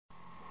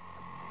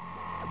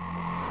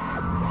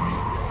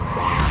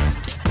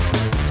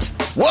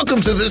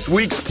Welcome to this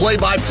week's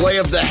play-by-play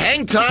of the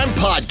Hang Time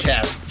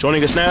Podcast.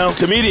 Joining us now,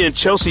 comedian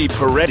Chelsea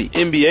Peretti,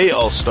 NBA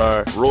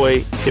All-Star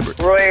Roy Hibbert.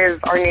 Roy is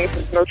our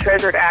nation's most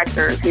treasured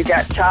actor. He's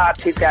got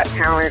chops, he's got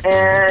talent,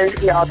 and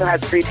he also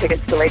has free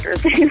tickets to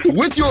Lakers games.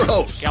 With your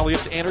hosts,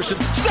 Elliot Anderson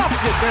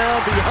stops it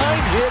down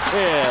behind his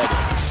head.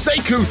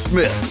 Sekou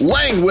Smith,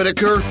 Lang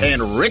Whitaker,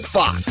 and Rick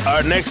Fox.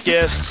 Our next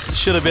guest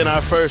should have been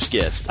our first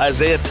guest,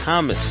 Isaiah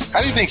Thomas.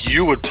 How do you think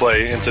you would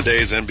play in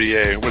today's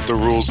NBA with the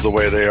rules the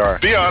way they are?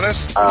 Be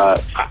honest.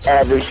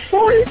 Average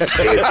 40.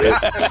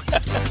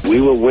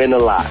 We will win a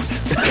lot.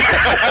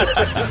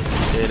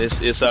 And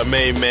it's our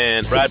main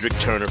man, Roderick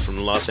Turner from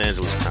the Los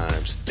Angeles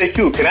Times. Hey,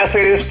 Q, can I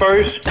say this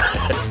first?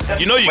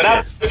 You know you when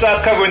can. I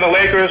started covering the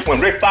Lakers,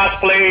 when Rick Fox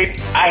played,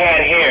 I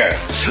had hair.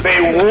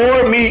 They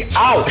wore me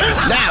out.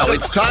 Now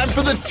it's time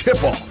for the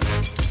tip-off.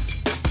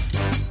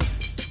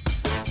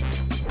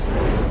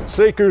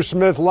 Sekou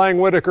Smith, Lang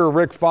Whitaker,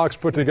 Rick Fox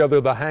put together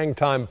the Hang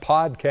Time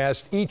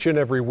Podcast each and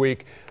every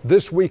week.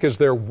 This week is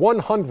their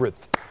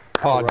 100th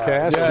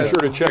podcast. Be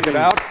sure to check it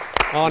out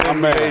on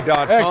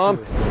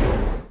NBA.com.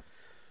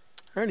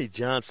 Ernie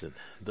Johnson,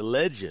 the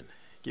legend,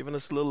 giving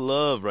us a little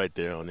love right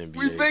there on NBA.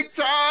 We big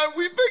time.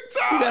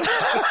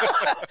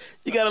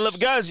 You got to love.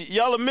 Guys,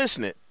 y'all are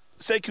missing it.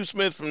 Sekou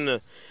Smith from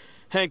the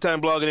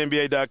Hangtime blog at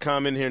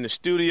NBA.com in here in the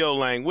studio.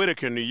 Lang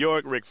Whitaker in New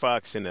York. Rick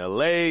Fox in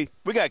L.A.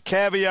 We got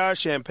caviar,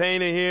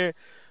 champagne in here.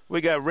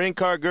 We got ring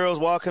car girls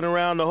walking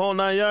around the whole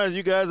 9 yards.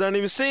 You guys aren't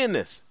even seeing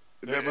this.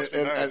 That must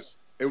be nice.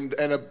 And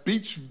a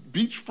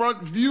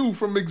beachfront view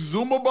from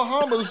Exuma,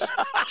 Bahamas.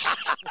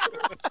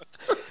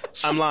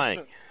 I'm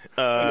lying.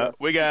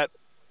 We got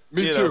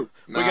Me too.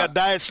 We got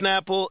Diet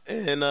Snapple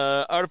and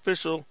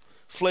artificial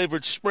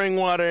flavored spring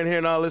water in here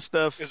and all this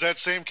stuff. Is that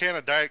same can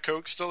of Diet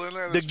Coke still in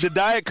there? The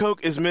Diet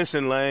Coke is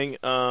missing, Lang.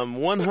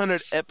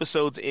 100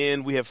 episodes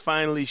in, we have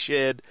finally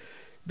shed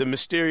the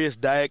mysterious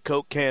Diet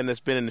Coke can that's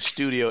been in the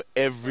studio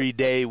every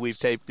day we've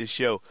taped this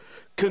show.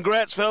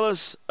 Congrats,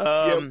 fellas.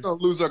 Yeah, we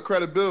don't lose our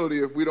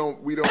credibility if we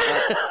don't be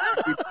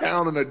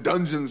down in a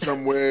dungeon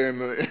somewhere in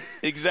the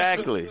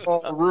exactly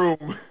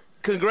room.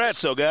 Congrats,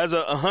 so guys,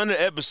 100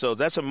 episodes.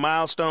 That's a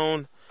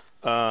milestone.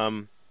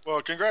 Well,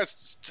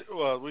 congrats.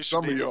 We should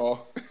Some of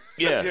y'all.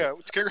 Yeah. Yeah,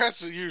 congrats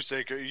to you,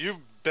 Sekou. You've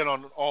been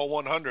on all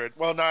 100.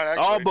 Well, not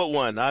actually. All but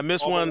one. I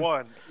missed all one. But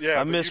one.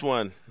 Yeah, I missed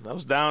one. I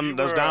was down.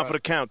 I was down for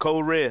the count.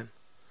 Code red.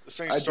 This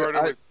thing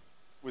started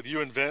with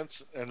you and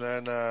Vince, and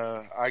then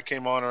I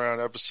came on around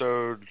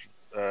episode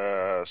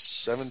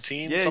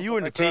 17. Yeah, you were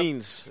in the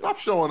teens. Stop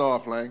showing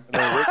off, Lang. And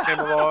then Rick came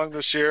along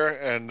this year,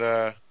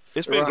 and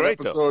it's been great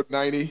episode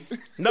 90.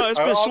 No, it's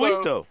been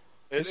sweet though.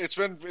 It's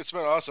been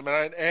awesome,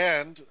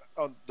 and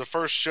on the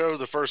first show,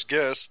 the first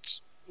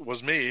guest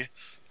was me.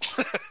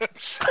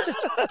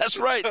 That's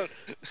right.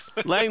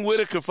 Lang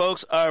Whitaker,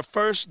 folks, our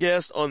first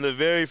guest on the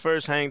very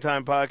first Hang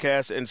Time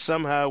podcast, and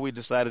somehow we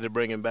decided to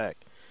bring him back.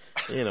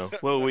 You know,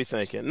 what were we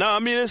thinking? No, I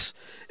mean, it's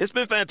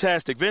been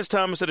fantastic. Vince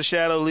Thomas of the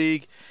Shadow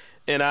League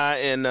and I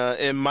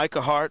and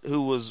Micah Hart,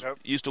 who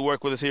used to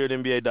work with us here at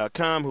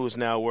NBA.com, who is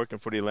now working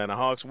for the Atlanta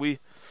Hawks. We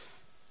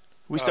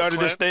started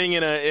this thing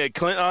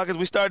Clint Hawkins.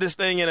 We started this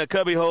thing in a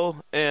cubbyhole,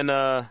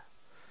 and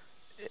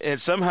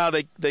somehow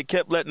they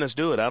kept letting us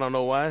do it. I don't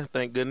know why.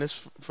 Thank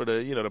goodness for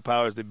the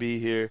powers that be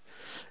here.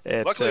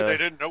 Luckily, they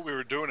didn't know we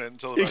were doing it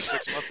until about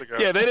 6 months ago.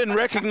 Yeah, they didn't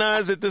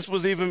recognize that this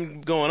was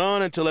even going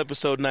on until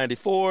episode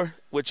 94,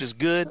 which is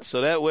good.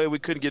 So that way we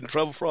couldn't get in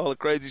trouble for all the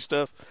crazy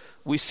stuff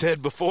we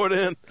said before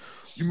then.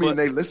 You mean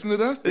they listen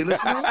to us? They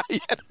listen to us? Yeah.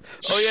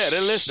 Oh, yeah,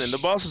 they're listening. The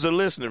bosses are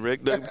listening,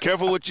 Rick.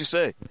 Careful what you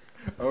say.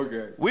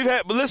 Okay. We've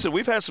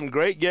had some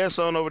great guests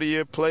on over the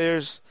year,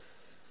 players,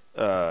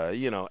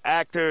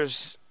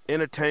 actors,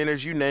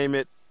 entertainers, you name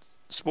it,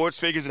 sports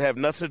figures that have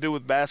nothing to do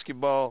with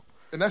basketball.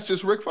 And that's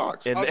just Rick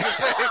Fox. And,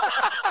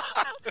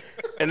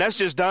 and that's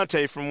just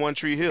Dante from One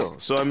Tree Hill.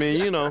 So, I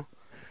mean,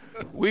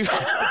 we've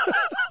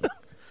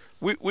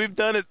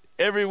done it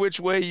every which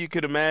way you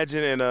could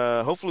imagine, and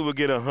hopefully we'll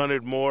get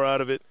 100 more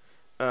out of it.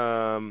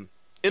 In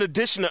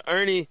addition to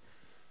Ernie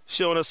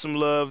showing us some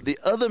love, the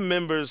other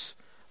members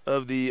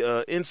of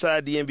the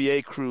Inside the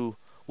NBA crew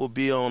will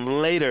be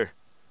on later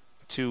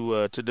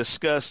to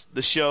discuss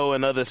the show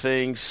and other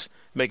things,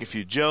 make a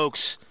few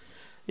jokes,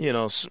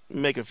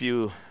 make a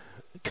few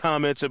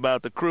comments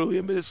about the crew.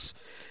 I mean,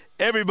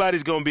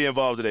 everybody's going to be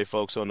involved today,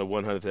 folks, on the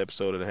 100th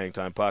episode of the Hang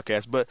Time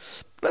Podcast. But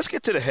let's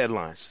get to the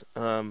headlines.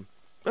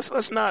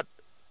 Let's not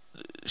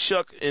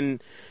shuck and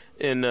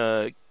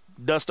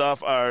dust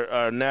off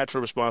our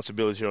natural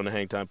responsibilities here on the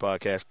Hang Time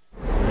Podcast.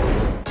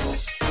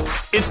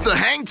 It's the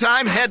Hang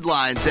Time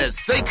headlines as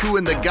Sekou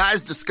and the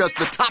guys discuss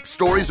the top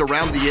stories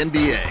around the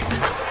NBA.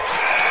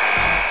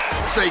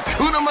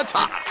 Sekou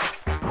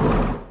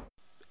Matata.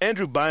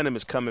 Andrew Bynum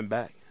is coming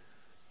back.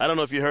 I don't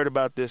know if you heard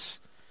about this.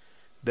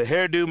 The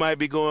hairdo might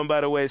be going by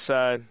the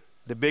wayside.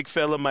 The big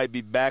fella might be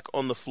back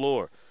on the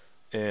floor.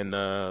 And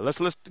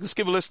let's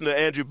give a listen to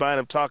Andrew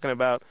Bynum talking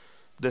about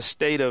the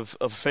state of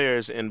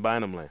affairs in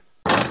Bynum land.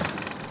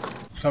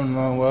 Coming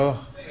along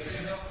well.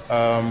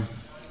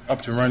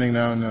 up to running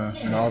now in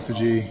the off the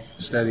G,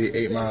 steady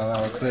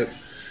 8-mile-an-hour clip,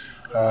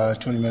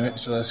 20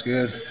 minutes, so that's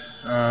good.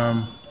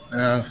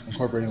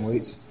 Incorporating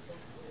weights.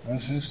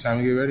 It's time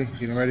to get ready,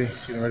 getting ready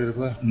to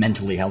play.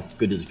 Mentally, how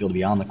good does it feel to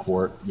be on the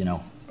court?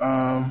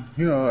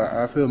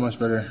 I feel much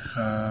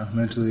better.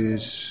 Mentally,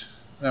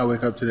 I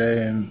wake up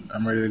today and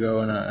I'm ready to go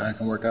and I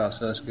can work out,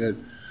 so that's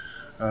good.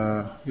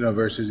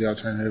 Versus the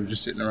alternative,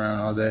 just sitting around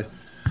all day,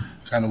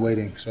 kind of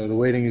waiting. So the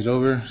waiting is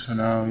over. So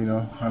now,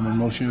 I'm in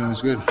motion and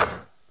it's good.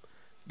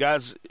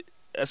 Guys,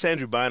 that's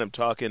Andrew Bynum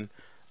talking.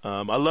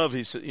 I love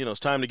it's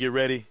time to get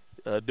ready.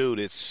 Dude,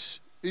 it's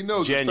he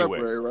knows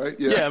January. It's February, right?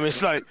 Yeah, I mean,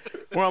 it's like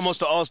we're almost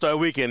to All-Star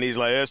weekend. He's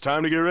like, it's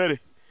time to get ready.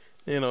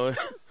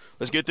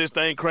 Let's get this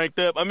thing cranked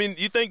up. I mean,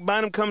 you think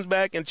Bynum comes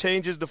back and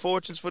changes the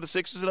fortunes for the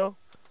Sixers at all?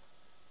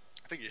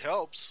 I think he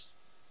helps.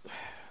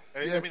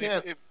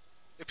 Yeah,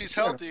 if he's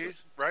healthy,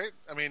 right?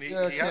 I mean, he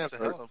has to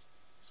help.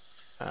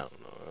 I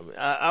don't know. I mean,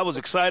 I was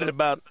excited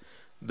about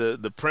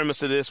the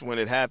premise of this when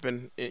it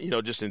happened,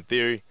 just in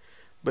theory.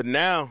 But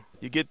now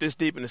you get this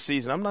deep in the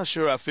season, I'm not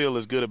sure I feel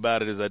as good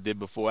about it as I did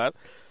before.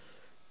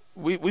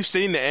 We've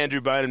seen the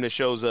Andrew Bynum that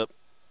shows up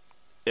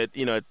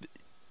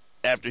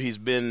after he's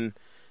been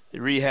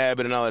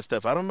rehabbing and all that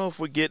stuff. I don't know if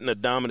we're getting a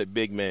dominant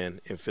big man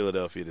in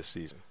Philadelphia this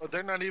season. Well,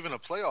 they're not even a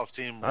playoff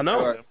team. I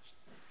know.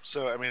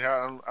 So, I mean,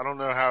 I don't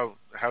know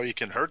how he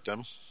can hurt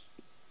them.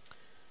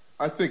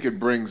 I think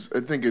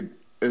it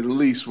at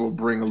least will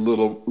bring a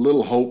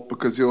little hope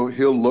because he'll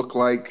look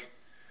like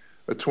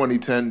a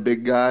 2010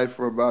 big guy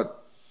for about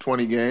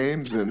 20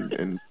 games,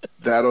 and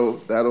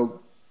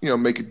that'll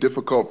make it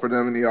difficult for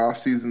them in the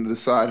offseason to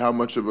decide how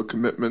much of a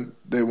commitment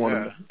they want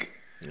to make.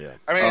 Yeah,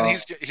 I mean,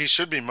 he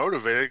should be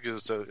motivated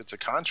because it's a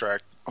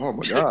contract. Oh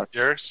my God!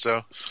 Year,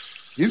 so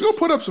he's gonna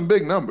put up some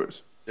big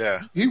numbers. Yeah,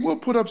 he will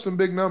put up some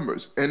big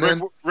numbers. And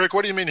Rick,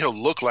 what do you mean he'll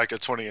look like a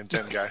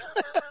 20-10 guy?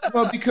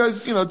 Well,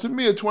 because to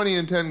me, a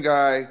 20-10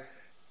 guy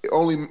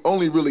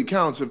only really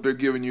counts if they're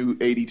giving you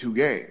 82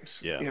 games.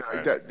 Yeah,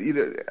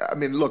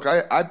 look,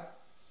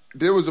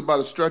 there was about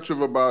a stretch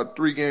of about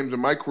 3 games in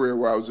my career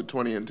where I was a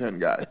 20-10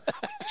 guy.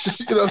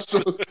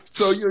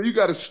 So you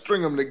got to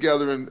string them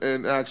together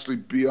and actually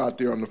be out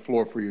there on the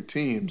floor for your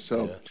team.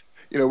 So,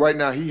 right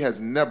now he has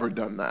never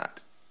done that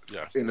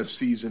in a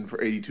season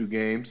for 82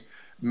 games.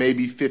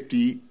 Maybe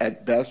 50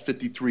 at best,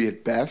 53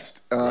 at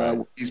best. Right.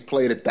 He's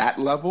played at that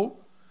level.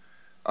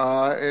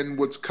 And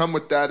what's come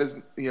with that is,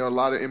 a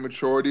lot of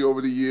immaturity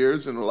over the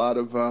years and a lot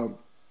of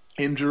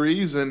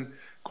injuries and,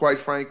 quite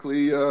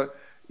frankly, a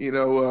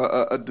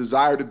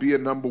desire to be a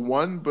number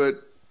one,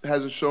 but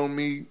hasn't shown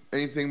me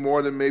anything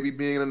more than maybe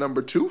being a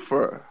number 2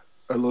 for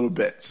a little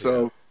bit.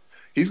 So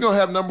he's going to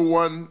have number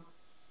 1,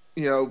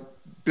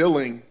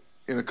 billing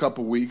in a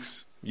couple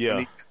weeks when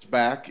he gets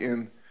back,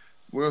 and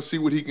we're going to see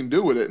what he can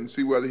do with it and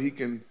see whether he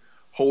can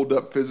hold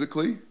up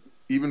physically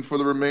even for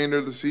the remainder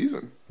of the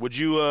season. Would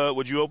you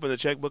open the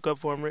checkbook up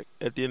for him, Rick,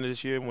 at the end of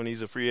this year when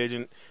he's a free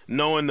agent,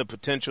 knowing the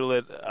potential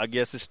that I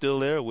guess is still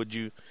there? Would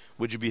you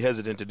be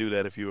hesitant to do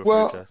that if you were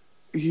a franchise?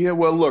 Yeah,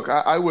 well, look,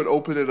 I would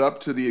open it up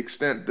to the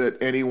extent that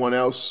anyone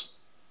else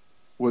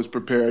was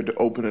prepared to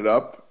open it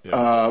up.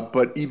 Yeah.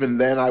 But even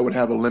then, I would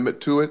have a limit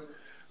to it.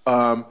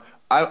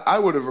 I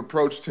would have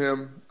approached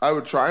him. I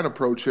would try and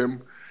approach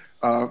him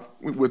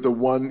with a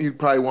 1. He'd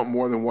probably want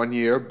more than 1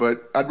 year,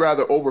 but I'd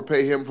rather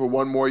overpay him for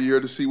 1 more year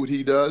to see what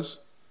he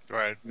does.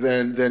 Right.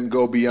 Than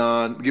go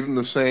beyond. Give him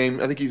the same.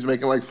 I think he's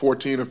making like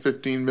 $14 or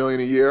 $15 million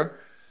a year.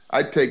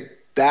 I'd take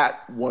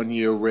that 1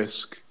 year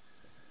risk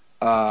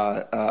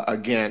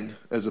again,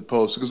 as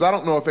opposed to, because I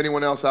don't know if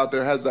anyone else out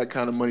there has that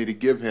kind of money to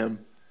give him,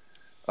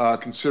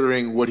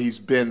 considering what he's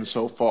been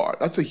so far.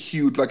 That's a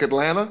huge, like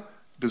Atlanta.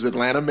 Does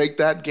Atlanta make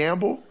that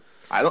gamble?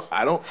 I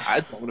don't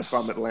if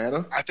I'm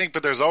Atlanta. I think,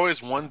 but there's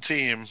always one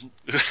team.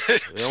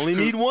 They only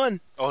need one.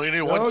 Only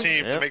need one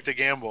team to make the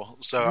gamble.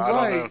 So I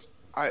don't know.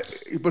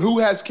 But who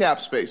has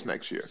cap space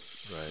next year?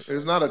 Right.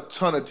 There's not a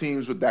ton of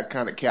teams with that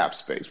kind of cap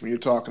space when you're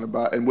talking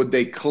about. And would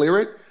they clear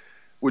it?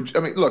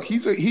 Look, he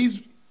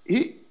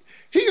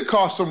could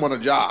cost someone a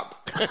job.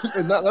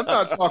 And I'm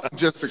not talking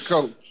just a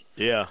coach.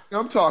 Yeah.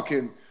 I'm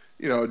talking,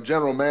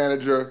 general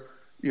manager.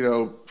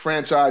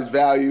 Franchise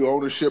value,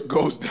 ownership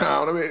goes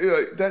down. I mean,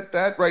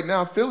 that right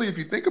now, Philly, if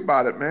you think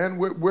about it, man,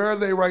 where are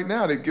they right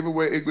now? They give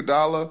away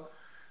Iguodala.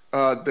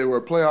 They were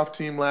a playoff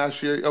team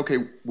last year. Okay,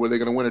 were they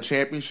going to win a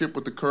championship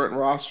with the current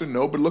roster?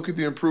 No, but look at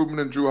the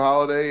improvement in Drew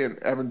Holiday and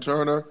Evan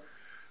Turner.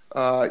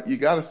 You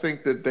got to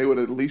think that they would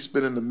have at least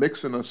been in the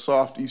mix in a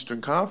soft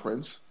Eastern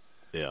Conference.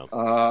 Yeah.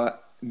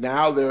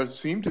 Now they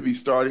seem to be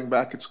starting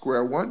back at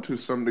square one to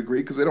some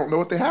degree because they don't know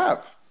what they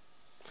have.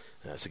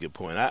 That's a good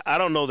point. I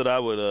don't know that I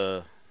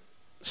would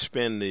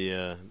spend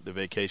the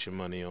vacation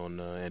money on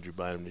Andrew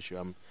Bynum this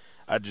year.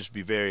 I'd just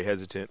be very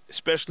hesitant,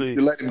 especially.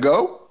 You let him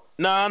go?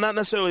 No, not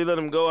necessarily let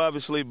him go,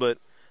 obviously, but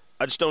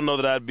I just don't know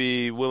that I'd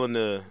be willing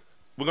to.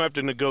 We're gonna have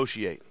to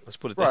negotiate. Let's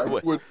put it that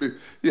way. We're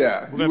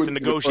gonna have to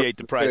negotiate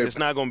the price. It's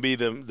not gonna be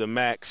the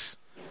max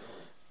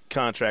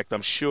contract.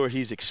 I'm sure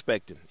he's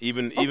expecting,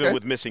 even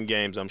with missing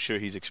games. I'm sure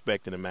he's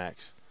expecting a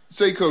max.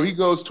 Seiko, he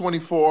goes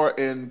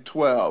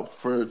 24-12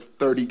 for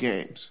 30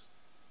 games.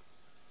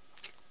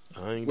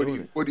 I ain't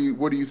What are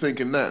you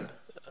thinking then?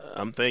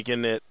 I'm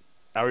thinking that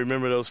I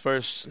remember those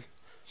first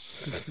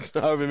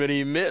however many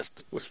he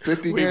missed.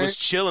 50 He was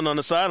chilling on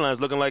the sidelines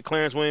looking like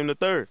Clarence William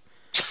III.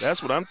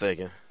 That's what I'm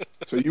thinking.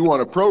 So you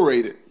want to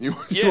prorate it?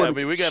 I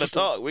mean, we got to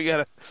talk. We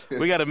got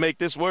to make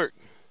this work.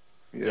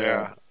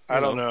 Yeah. I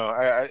don't know.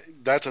 I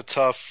that's a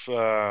tough.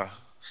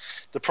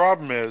 The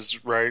problem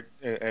is, right,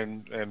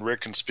 and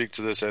Rick can speak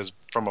to this as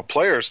from a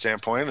player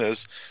standpoint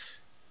is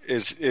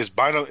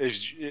Bynum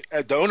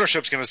the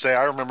ownership's going to say,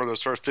 I remember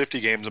those first 50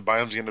 games, and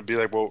Bynum's going to be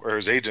like, well, or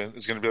his agent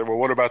is going to be like, well,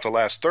 what about the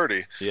last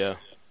 30? Yeah.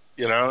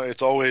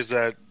 It's always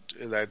that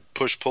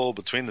push-pull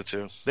between the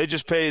two. They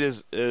just paid,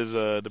 as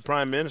the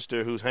Prime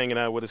Minister, who's hanging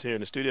out with us here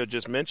in the studio,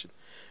 just mentioned,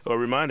 or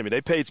reminded me,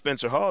 they paid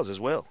Spencer Hawes as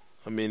well.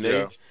 I mean,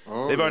 they've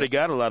already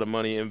got a lot of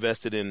money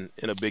invested in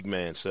a big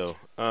man. So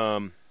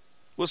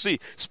we'll see.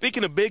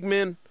 Speaking of big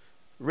men,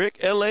 Rick,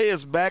 L.A.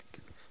 is back.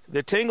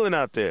 They're tingling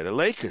out there. The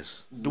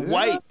Lakers.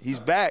 Dwight, he's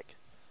back.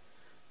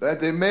 That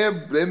they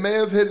may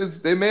have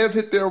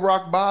hit their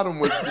rock bottom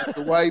with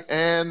Dwight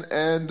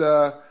and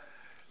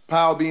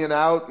Powell being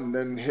out, and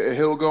then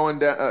Hill going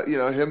down.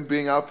 Him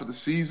being out for the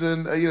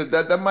season.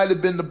 That might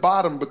have been the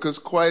bottom, because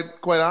quite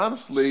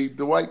honestly,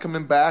 Dwight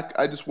coming back.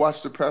 I just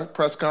watched the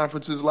press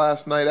conferences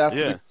last night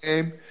after the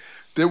game.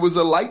 There was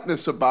a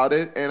lightness about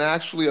it, and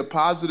actually a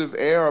positive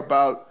air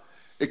about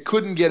it.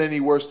 Couldn't get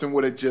any worse than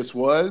what it just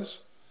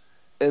was.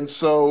 And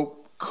so,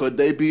 could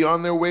they be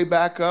on their way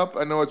back up?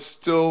 I know it's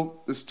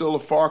still a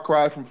far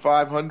cry from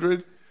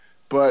 500,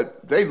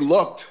 but they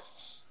looked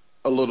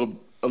a little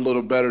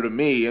better to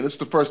me. And it's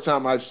the first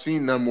time I've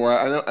seen them where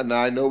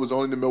I know it was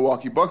only the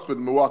Milwaukee Bucks, but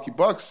the Milwaukee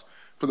Bucks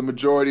for the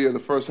majority of the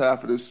first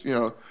half of this,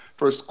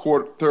 first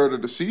third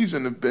of the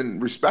season have been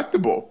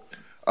respectable.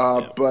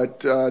 But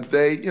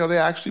they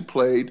actually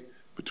played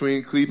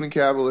between Cleveland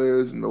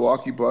Cavaliers and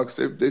Milwaukee Bucks.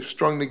 They've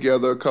strung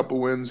together a couple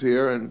wins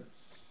here, and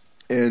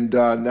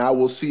now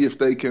we'll see if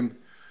they can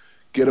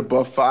get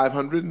above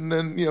 500, and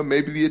then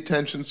maybe the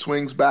attention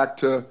swings back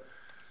to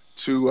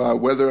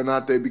whether or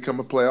not they become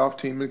a playoff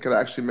team and could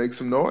actually make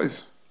some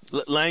noise.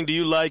 Lang, do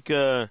you like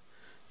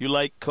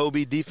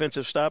Kobe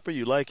defensive stopper?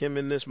 You like him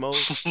in this mode?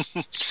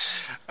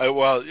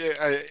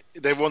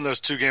 They've won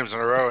those 2 games in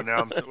a row, and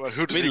now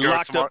who does he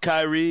locked tomorrow? Up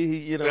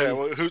Kyrie?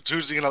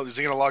 Who's he going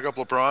to lock up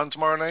LeBron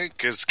tomorrow night?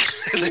 Because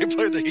they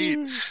play the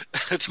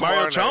Heat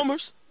Mario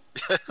Chalmers.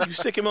 You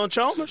stick him on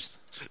Chalmers?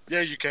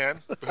 Yeah, you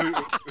can.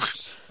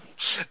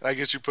 I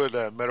guess you put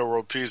Metal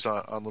World Peace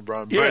on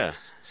LeBron. Yeah.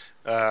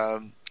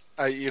 But,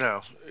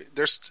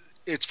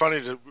 it's funny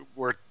that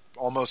we're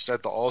almost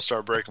at the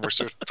All-Star break and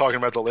we're talking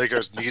about the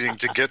Lakers needing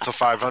to get to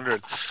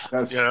 500.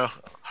 I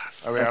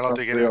don't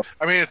think anyone.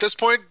 I mean, at this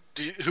point,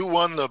 who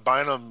won the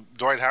Bynum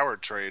Dwight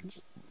Howard trade?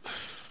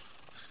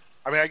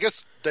 I mean, I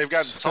guess they've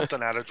gotten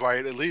something out of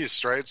Dwight at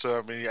least, right? So,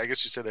 I mean, I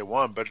guess you say they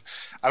won, but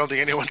I don't think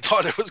anyone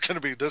thought it was going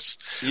to be this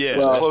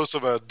close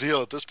of a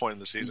deal at this point in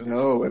the season.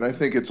 No, and I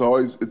think it's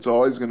always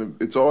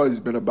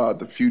been about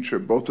the future.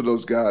 Both of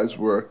those guys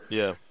were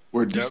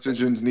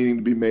decisions needing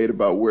to be made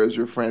about where's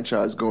your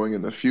franchise going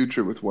in the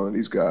future with one of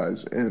these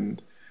guys.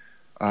 And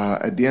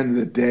at the end of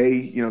the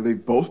day,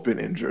 they've both been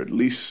injured. At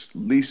least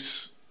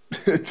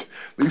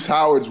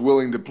Howard's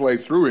willing to play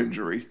through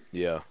injury.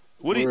 Yeah.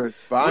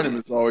 Bynum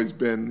has always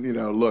been,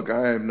 look,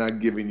 I am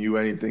not giving you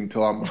anything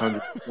till I'm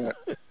 100%.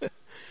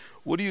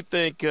 What do you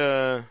think?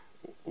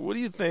 What do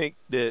you think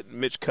that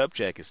Mitch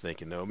Kupchak is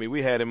thinking, though? I mean,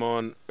 we had him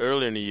on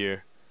earlier in the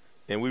year,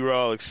 and we were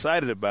all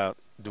excited about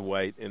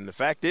Dwight. And the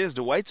fact is,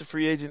 Dwight's a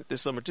free agent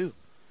this summer too.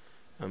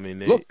 I mean,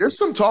 look, there's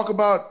some talk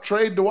about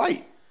trade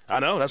Dwight. I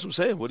know, that's what I'm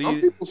saying.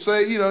 Some people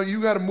say,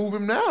 you got to move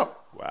him now.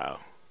 Wow.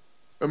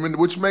 I mean,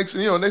 which makes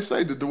they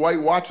say the Dwight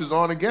watch is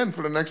on again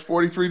for the next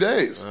 43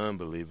 days.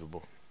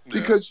 Unbelievable.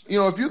 Because,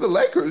 if you're the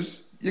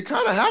Lakers, you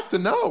kind of have to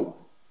know.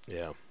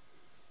 Yeah.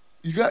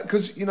 You got,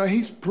 because,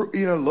 he's,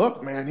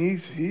 look, man, he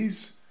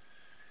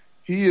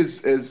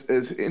is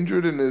as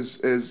injured and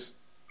as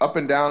up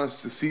and down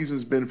as the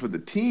season's been for the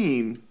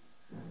team.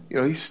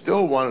 He's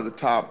still one of the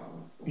top,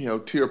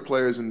 tier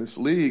players in this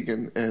league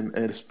and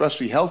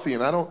especially healthy.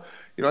 And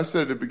I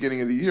said at the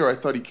beginning of the year, I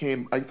thought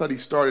he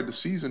started the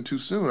season too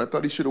soon. I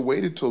thought he should have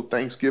waited till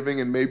Thanksgiving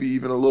and maybe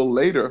even a little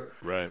later.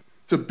 Right.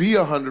 To be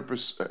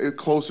 100%,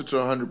 closer to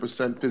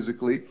 100%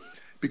 physically,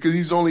 because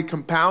he's only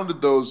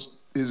compounded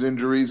his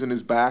injuries in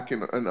his back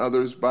and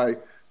others by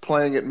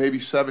playing at maybe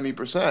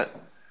 70%.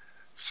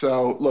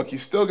 So, look, you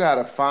still got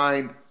to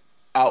find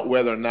out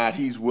whether or not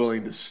he's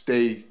willing to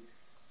stay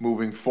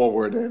moving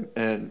forward.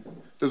 And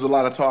there's a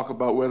lot of talk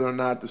about whether or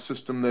not the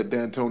system that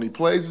D'Antoni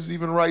plays is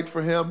even right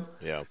for him.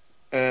 Yeah.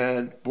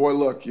 And, boy,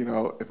 look,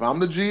 if I'm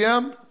the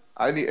GM,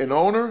 I need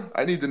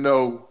to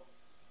know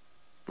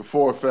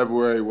before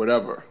February,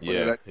 whatever.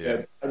 Yeah.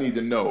 I need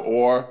to know.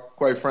 Or,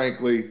 quite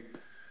frankly,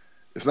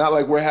 it's not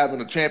like we're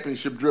having a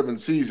championship-driven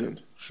season.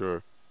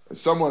 Sure.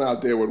 Someone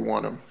out there would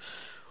want him.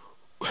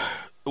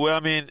 Well, I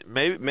mean,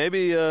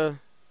 maybe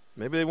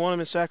they want him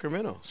in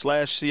Sacramento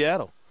 /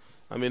 Seattle.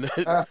 I mean,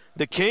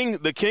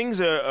 the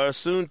Kings are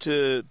soon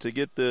to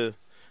get the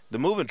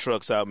moving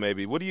trucks out.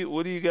 Maybe. What do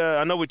you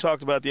guys? I know we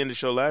talked about the end of the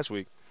show last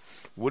week.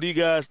 What do you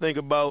guys think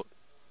about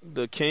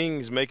the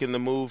Kings making the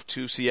move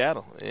to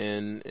Seattle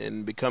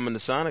and becoming the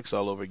Sonics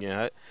all over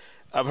again?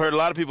 I've heard a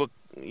lot of people,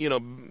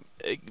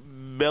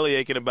 belly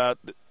aching about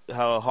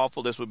how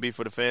awful this would be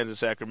for the fans in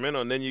Sacramento.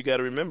 And then you got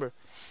to remember,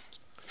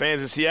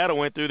 fans in Seattle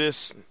went through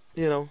this,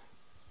 a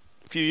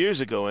few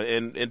years ago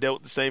and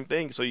dealt with the same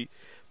thing. So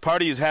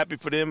part of you is happy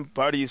for them,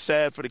 part of you is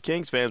sad for the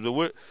Kings fans. But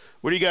where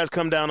do you guys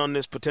come down on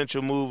this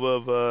potential move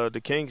of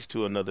the Kings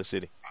to another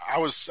city? I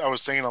was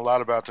thinking a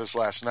lot about this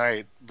last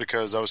night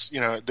because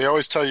they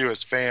always tell you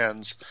as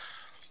fans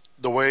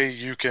the way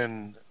you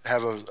can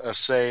have a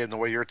say in the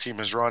way your team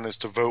is run is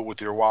to vote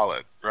with your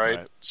wallet,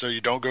 right? So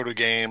you don't go to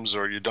games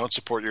or you don't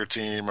support your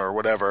team or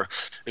whatever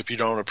if you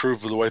don't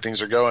approve of the way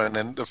things are going.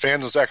 And the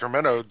fans of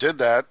Sacramento did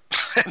that,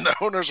 and the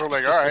owners were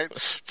like, all right,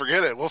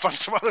 forget it. We'll find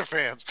some other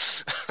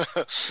fans.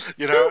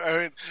 I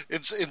mean,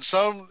 it's in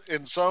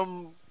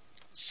some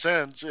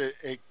sense,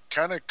 it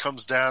kind of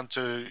comes down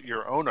to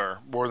your owner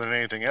more than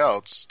anything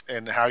else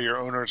and how your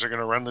owners are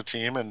going to run the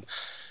team. And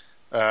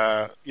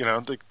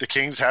the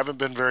Kings haven't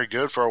been very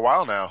good for a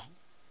while now,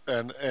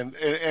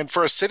 and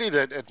for a city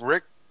that, and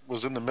Rick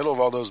was in the middle of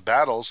all those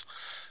battles,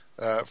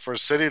 for a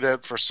city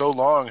that for so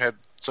long had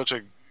such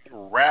a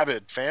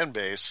rabid fan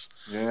base,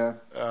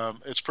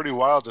 it's pretty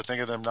wild to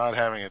think of them not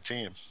having a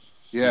team.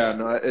 Yeah,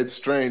 no, it's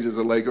strange as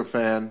a Laker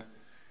fan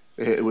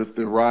with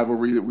the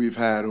rivalry that we've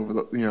had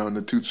over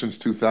since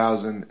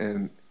 2000,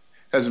 and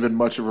hasn't been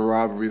much of a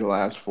rivalry the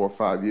last 4 or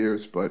 5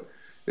 years, but.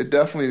 It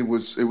definitely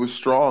was. It was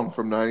strong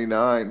from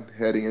 '99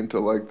 heading into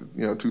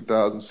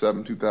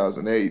 2007,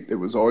 2008. It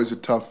was always a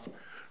tough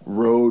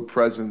road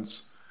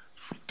presence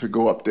to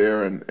go up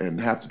there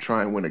and have to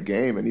try and win a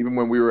game. And even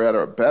when we were at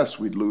our best,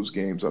 we'd lose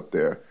games up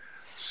there.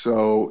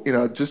 So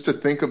just to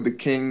think of the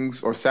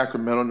Kings or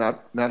Sacramento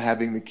not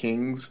having the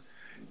Kings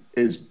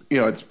is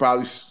it's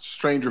probably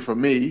stranger for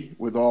me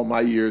with all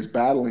my years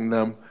battling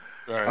them.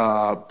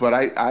 Right. But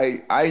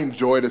I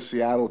enjoyed a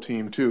Seattle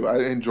team too.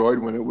 I enjoyed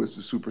when it was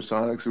the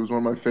Supersonics. It was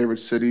one of my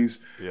favorite cities.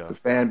 Yeah. The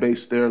fan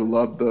base there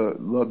loved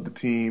the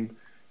team,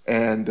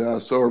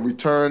 and so a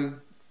return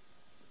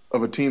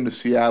of a team to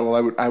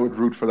Seattle, I would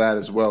root for that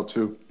as well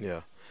too.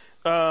 Yeah.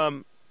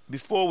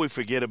 Before we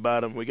forget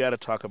about them, we got to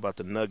talk about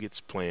the Nuggets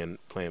playing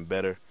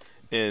better.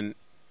 And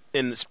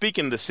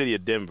speaking of the city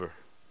of Denver,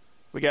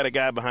 we got a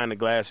guy behind the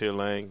glass here,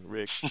 Lang,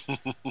 Rick,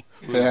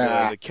 who's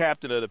the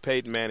captain of the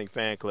Peyton Manning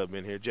fan club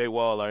in here. Jay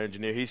Wall, our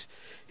engineer, he's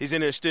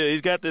in there still.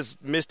 He's got this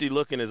misty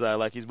look in his eye,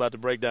 like he's about to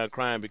break down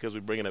crying because we're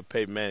bringing up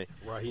Peyton Manning.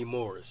 Raheem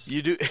Morris.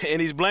 You do, and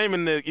he's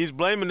blaming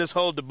this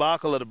whole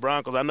debacle of the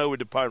Broncos. I know we're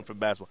departing from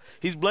basketball.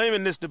 He's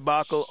blaming this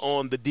debacle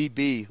on the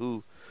DB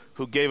who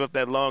gave up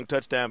that long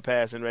touchdown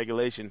pass in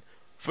regulation,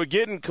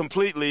 forgetting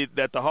completely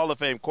that the Hall of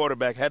Fame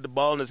quarterback had the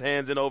ball in his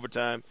hands in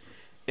overtime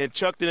and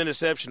chucked an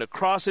interception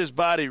across his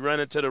body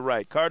running to the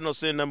right. Cardinal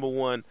sin number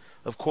 1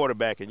 of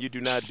quarterbacking. You do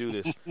not do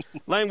this.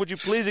 Lane, would you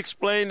please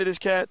explain to this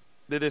cat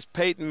that it's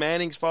Peyton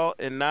Manning's fault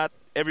and not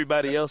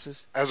everybody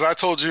else's? As I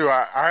told you,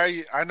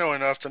 I know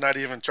enough to not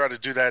even try to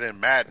do that in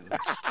Madden,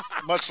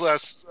 much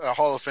less a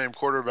Hall of Fame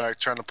quarterback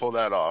trying to pull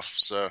that off.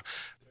 So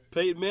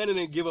Peyton Manning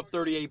didn't give up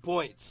 38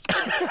 points.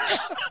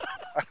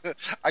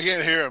 I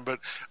can't hear him, but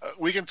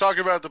we can talk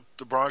about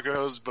the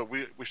Broncos, but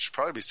we should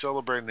probably be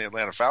celebrating the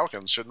Atlanta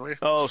Falcons, shouldn't we?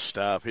 Oh,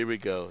 stop. Here we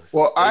go.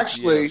 Well,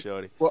 actually,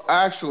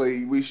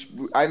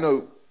 I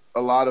know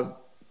a lot of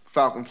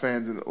Falcon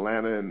fans in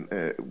Atlanta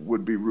and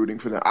would be rooting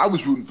for them. I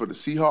was rooting for the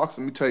Seahawks.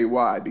 Let me tell you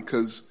why.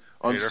 Because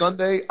on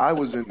Sunday, I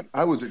was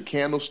at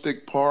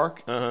Candlestick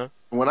Park. Uh-huh.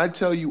 And when I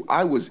tell you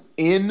I was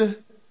in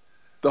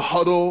the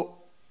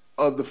huddle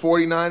of the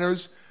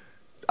 49ers,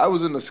 I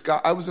was in a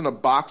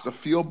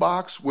field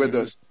box where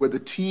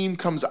the team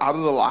comes out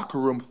of the locker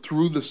room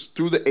through the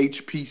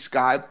HP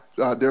Sky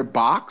their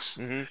box,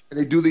 and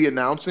they do the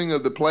announcing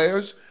of the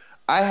players.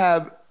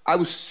 I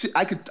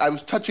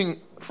was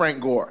touching Frank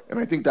Gore, and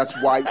I think that's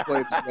why he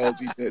played as well as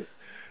he did.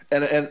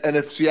 And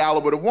if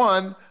Seattle would have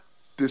won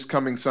this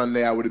coming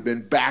Sunday, I would have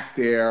been back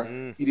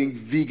there eating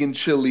vegan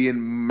chili and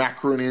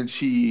macaroni and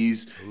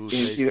cheese.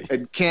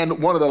 I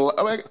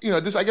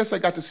guess I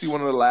got to see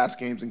one of the last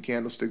games in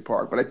Candlestick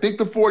Park. But I think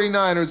the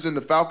 49ers and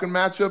the Falcon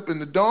matchup in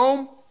the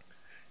Dome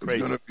is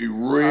going to be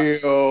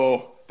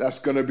real. That's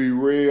going to be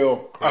real.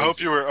 Crazy. I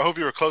hope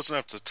you were close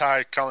enough to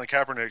tie Colin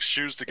Kaepernick's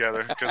shoes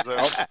together because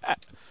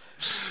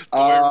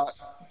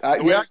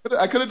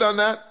I could have done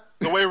that.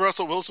 The way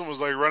Russell Wilson was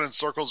running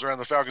circles around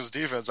the Falcons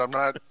defense, I'm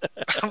not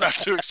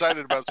too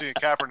excited about seeing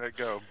Kaepernick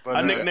go. But,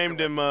 I nicknamed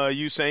him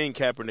Usain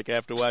Kaepernick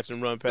after watching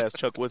him run past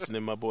Chuck Woodson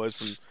and my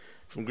boys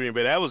from Green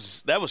Bay. That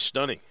was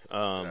stunning.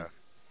 And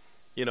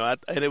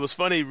it was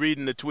funny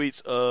reading the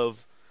tweets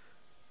of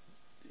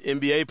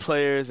NBA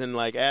players and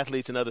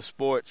athletes in other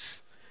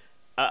sports.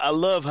 I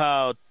love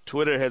how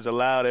Twitter has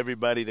allowed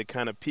everybody to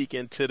kind of peek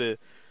into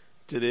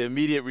to the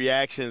immediate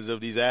reactions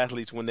of these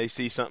athletes when they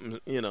see something,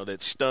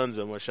 that stuns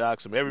them or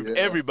shocks them.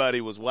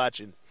 Everybody was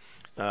watching,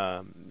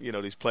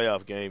 these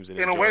playoff games. And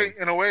in a way,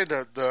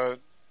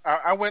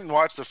 I went and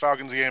watched the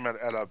Falcons game at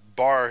a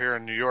bar here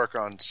in New York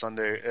on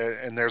Sunday,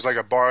 and there's like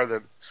a bar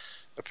that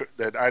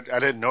I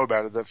didn't know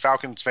about it that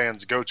Falcons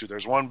fans go to.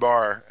 There's one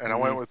bar, and I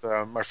went with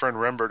my friend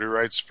Rembert, who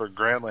writes for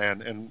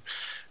Grantland, and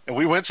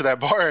we went to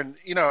that bar, and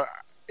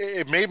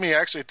it made me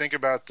actually think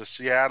about the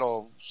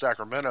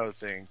Seattle-Sacramento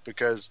thing,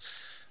 because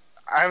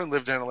I haven't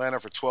lived in Atlanta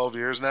for 12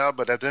 years now,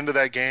 but at the end of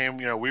that game,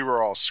 we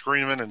were all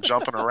screaming and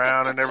jumping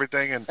around and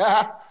everything, and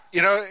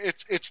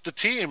it's the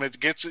team.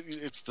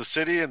 It's the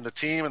city and the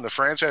team and the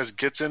franchise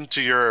gets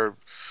into your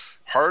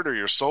heart or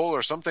your soul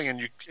or something, and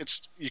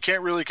you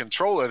can't really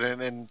control it,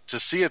 and to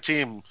see a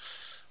team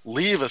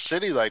leave a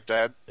city like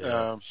that,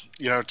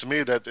 to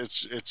me that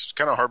it's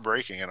kind of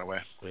heartbreaking in a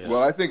way. Yeah.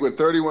 Well, I think with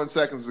 31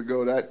 seconds to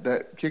go,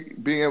 that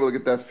kick, being able to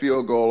get that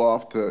field goal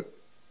off to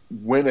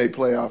win a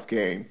playoff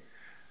game,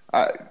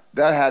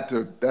 that had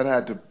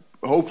to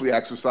hopefully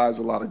exercise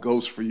a lot of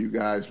ghosts for you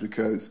guys,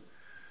 because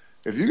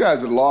if you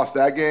guys had lost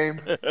that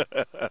game,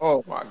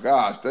 oh my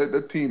gosh,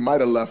 the team might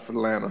have left for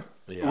Atlanta.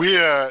 Yeah. We,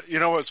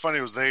 what's funny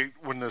was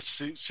when the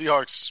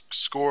Seahawks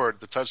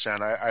scored the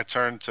touchdown, I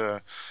turned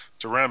to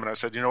Rem and I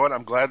said, you know what?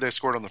 I'm glad they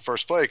scored on the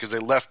first play, because they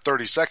left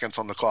 30 seconds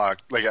on the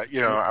clock. Like,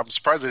 I'm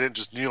surprised they didn't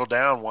just kneel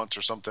down once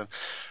or something.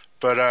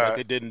 But like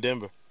they did in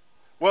Denver.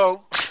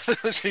 Well,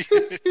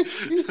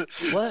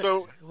 what?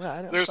 So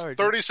there's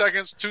 30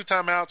 seconds, 2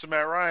 timeouts, and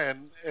Matt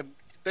Ryan, and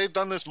they've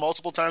done this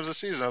multiple times this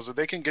season. I was like,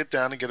 they can get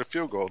down and get a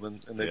field goal,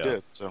 and they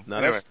did. So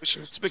anyway,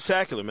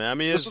 spectacular, man. I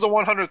mean, this is the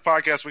 100th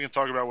podcast. We can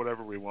talk about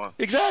whatever we want.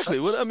 Exactly.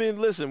 Well, I mean,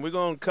 listen, we're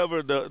going to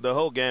cover the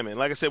whole gamut.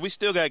 Like I said, we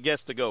still got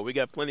guests to go. We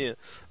got plenty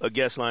of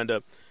guests lined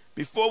up.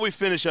 Before we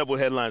finish up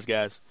with headlines,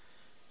 guys,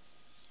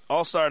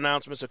 All-Star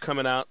announcements are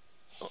coming out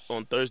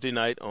on Thursday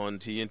night on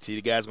TNT.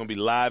 The guy's going to be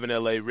live in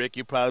L.A. Rick,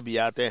 you'll probably be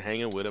out there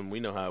hanging with him. We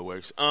know how it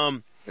works.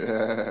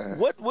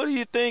 What do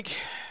you think?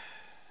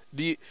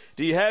 Do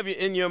you have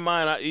in your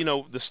mind?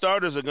 The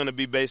starters are going to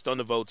be based on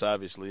the votes,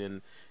 obviously,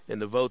 and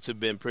the votes have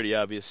been pretty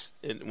obvious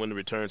when the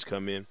returns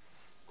come in.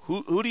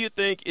 Who do you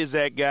think is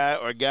that guy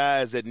or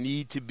guys that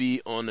need to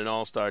be on an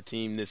All-Star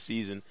team this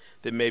season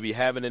that maybe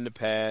haven't in the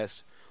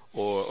past,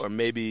 or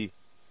maybe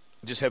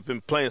just have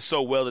been playing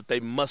so well that they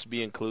must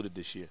be included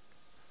this year?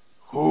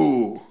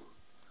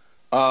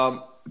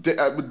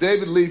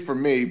 David Lee for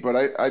me, but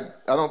I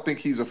don't think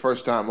he's a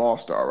first-time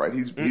All-Star, right?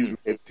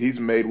 He's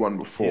made one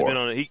before. He's been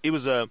on it. He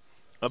was I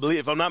believe,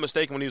 if I'm not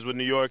mistaken, when he was with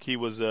New York, he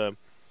was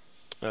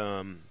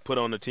put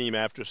on the team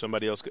after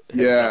somebody else.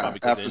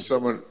 After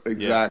someone,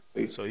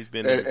 exactly. Yeah. So he's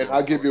been. And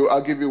I'll give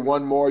you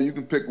one more. You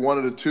can pick one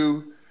of the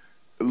two.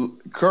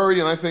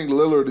 Curry and I think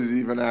Lillard is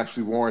even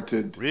actually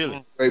warranted.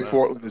 Really? The way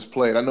Portland has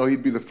played. I know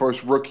he'd be the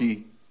first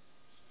rookie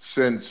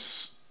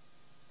since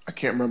I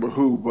can't remember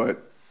who,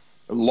 but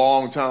a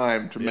long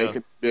time to make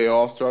it the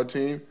All-Star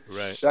team.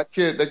 Right. That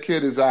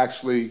kid has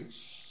actually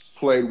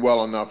played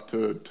well enough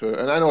to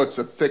and I know it's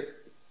a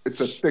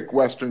thick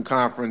Western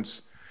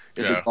Conference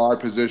in the guard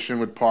position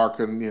with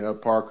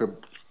Parker,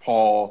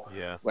 Paul,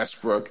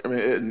 Westbrook. I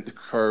mean,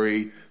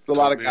 Curry. There's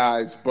a lot of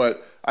guys,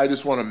 but I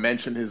just want to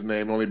mention his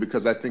name only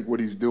because I think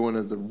what he's doing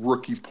as a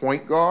rookie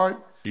point guard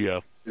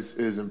is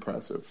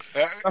impressive.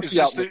 Is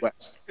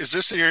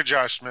this the year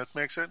Josh Smith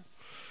makes it?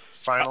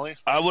 Finally,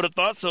 I would have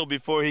thought so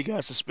before he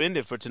got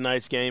suspended for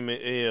tonight's game,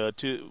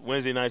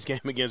 Wednesday night's game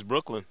against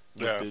Brooklyn.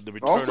 The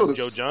return also of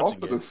Joe Johnson.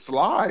 Also game. The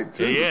slide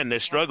too. Yeah, and they're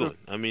struggling.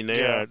 I mean,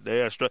 they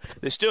are struggling.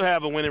 They still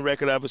have a winning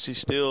record, obviously,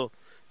 still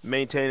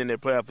maintaining their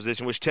playoff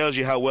position, which tells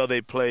you how well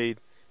they played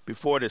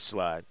before this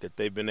slide, that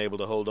they've been able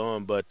to hold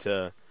on. But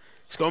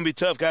it's going to be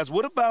tough, guys.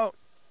 What about?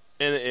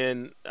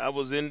 And I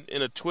was in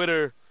a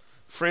Twitter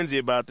frenzy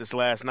about this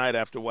last night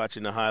after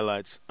watching the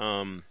highlights.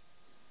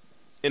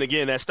 And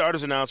again, that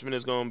starters announcement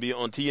is going to be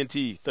on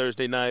TNT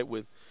Thursday night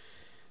with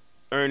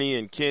Ernie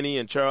and Kenny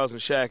and Charles and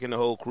Shaq and the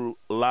whole crew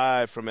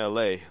live from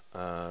L.A.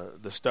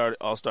 The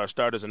All-Star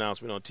starters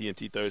announcement on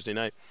TNT Thursday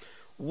night.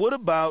 What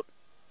about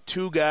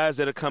two guys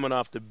that are coming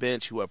off the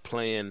bench who are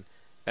playing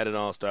at an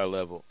All-Star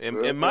level?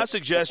 And my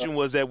suggestion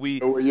was that we –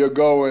 where you're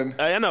going.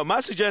 I know.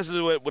 My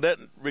suggestion was that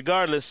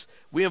regardless,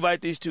 we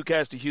invite these two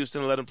cats to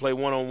Houston and let them play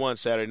one-on-one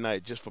Saturday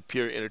night just for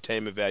pure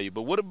entertainment value.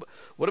 But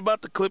what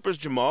about the Clippers'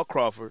 Jamal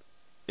Crawford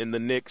in the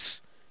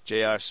Knicks,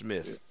 J.R.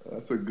 Smith? Yeah,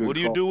 that's a good What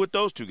do you do with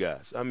those two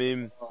guys? I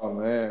mean,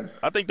 man,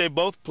 I think they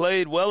both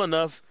played well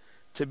enough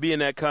to be in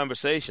that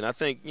conversation. I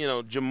think,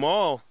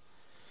 Jamal.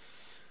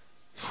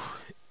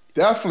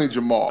 Definitely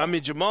Jamal. I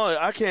mean, Jamal,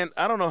 I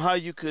don't know how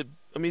you could.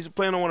 I mean, he's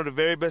playing on one of the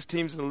very best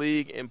teams in the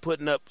league and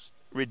putting up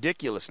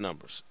ridiculous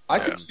numbers. I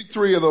could see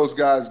three of those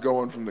guys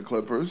going from the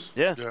Clippers.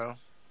 Yeah.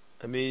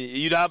 I mean,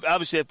 you'd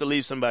obviously have to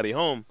leave somebody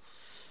home.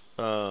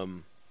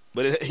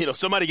 But,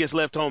 somebody gets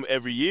left home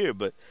every year.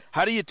 But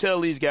how do you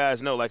tell these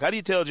guys no? Like, how do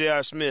you tell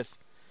J.R. Smith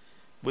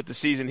with the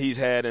season he's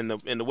had and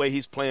the way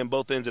he's playing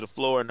both ends of the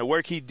floor and the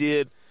work he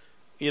did,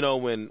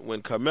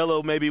 when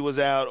Carmelo maybe was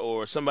out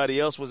or somebody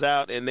else was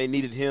out and they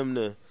needed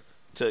him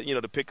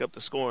to pick up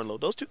the scoring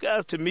load. Those two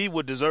guys, to me,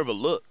 would deserve a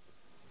look.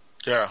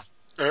 Yeah.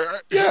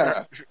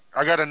 Yeah.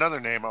 I got another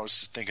name I was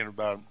just thinking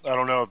about. I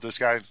don't know if this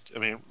guy – I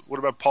mean, what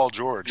about Paul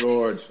George?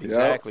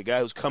 Exactly. Guy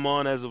who's come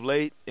on as of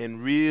late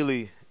and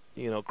really,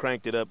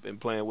 cranked it up and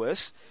playing well.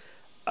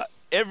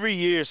 Every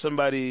year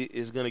somebody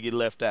is going to get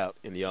left out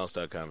in the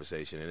All-Star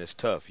conversation, and it's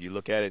tough. You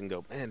look at it and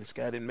go, man, this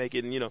guy didn't make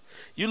it. And,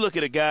 you look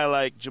at a guy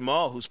like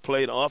Jamal who's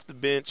played off the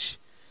bench,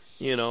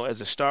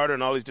 as a starter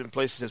in all these different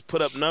places, has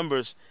put up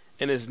numbers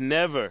and has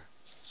never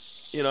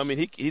 – he's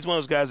one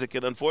of those guys that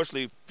could,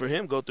 unfortunately for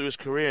him, go through his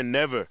career and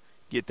never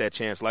get that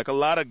chance. Like a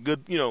lot of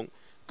good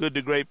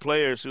to great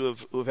players who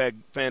have had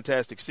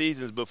fantastic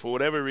seasons, but for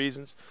whatever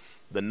reasons,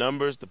 the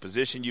numbers, the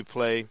position you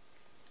play,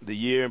 the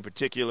year in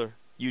particular,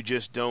 you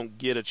just don't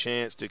get a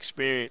chance to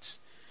experience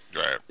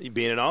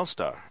being an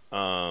all-star.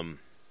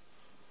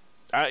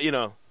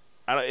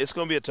 It's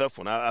going to be a tough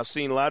one. I've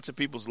seen lots of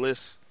people's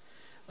lists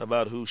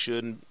about who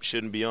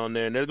shouldn't be on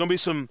there, and there's going to be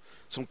some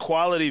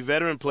quality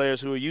veteran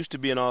players who are used to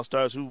being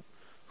all-stars who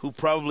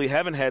probably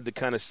haven't had the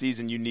kind of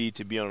season you need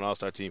to be on an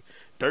all-star team.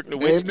 Dirk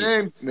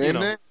Nowitzki. Name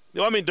names.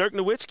 Dirk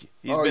Nowitzki.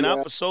 He's been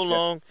out for so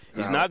long.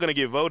 He's not going to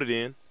get voted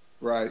in.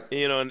 Right.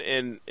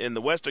 And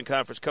the Western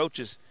Conference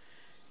coaches,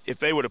 if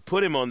they were to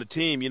put him on the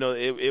team,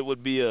 it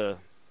would be a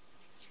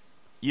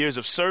years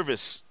of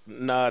service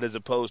nod as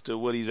opposed to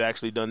what he's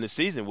actually done this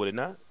season, would it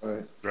not?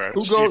 Right.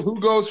 Who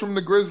goes from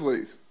the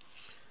Grizzlies?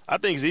 I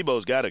think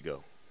Zebo's got to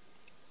go.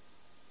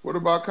 What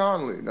about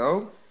Conley?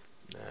 No?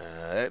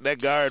 That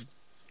guard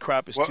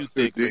crop is too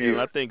thick for him.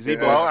 I think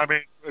Zebo. Well, I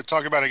mean,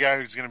 talk about a guy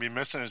who's going to be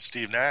missing is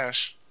Steve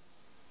Nash.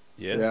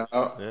 Yeah.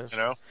 I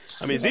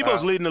mean,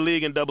 Zebo's leading the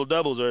league in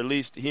double-doubles, or at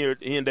least he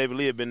and David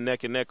Lee have been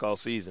neck and neck all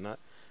season. I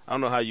don't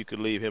know how you could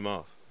leave him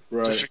off.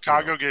 Right. Does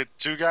Chicago get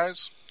two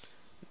guys?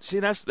 See,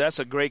 that's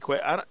a great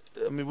question. I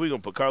mean, we're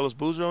going to put Carlos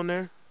Boozer on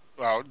there?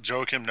 Well,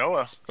 Joakim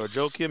Noah. Or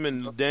Joakim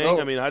and Deng.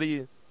 I mean, how do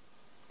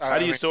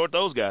you sort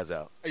those guys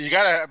out? You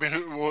got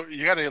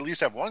to at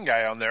least have one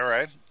guy on there,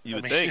 right? You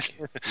would think.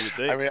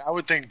 I mean, I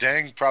would think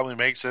Deng probably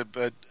makes it,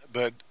 but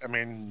I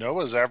mean,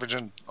 Noah's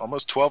averaging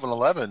almost 12 and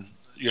 11,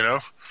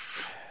 So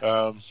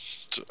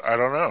I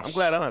don't know. I'm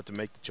glad I don't have to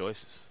make the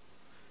choices.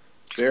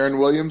 Darren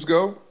Williams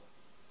go?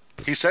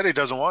 He said he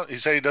doesn't he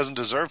said he doesn't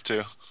deserve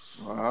to.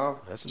 Wow.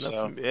 That's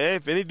enough. So. Yeah,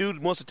 if any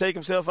dude wants to take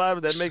himself out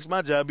of it, that makes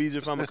my job easier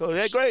if I'm a coach.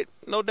 Hey, great.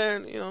 No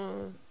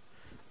Darren,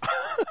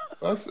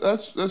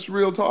 That's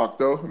real talk,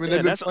 though. I mean,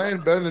 they've been playing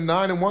better than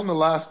 9-1 the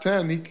last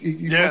 10.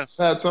 He must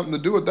have had something to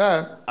do with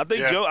that. I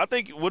think Joe.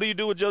 What do you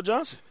do with Joe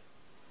Johnson?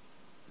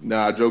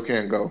 Nah, Joe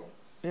can't go.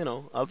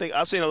 I think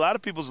I've seen a lot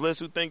of people's lists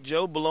who think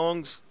Joe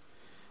belongs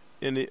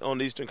on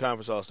the Eastern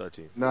Conference All-Star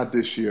team. Not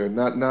this year.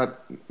 Not.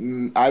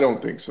 I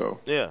don't think so.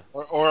 Yeah.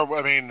 Or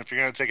I mean, if you're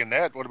going to take a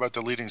net, what about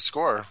the leading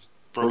scorer,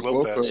 Brook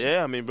Lopez?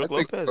 Yeah, I mean Brook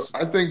Lopez.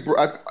 I think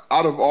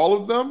out of all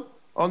of them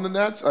on the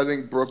Nets, I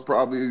think Brook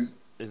probably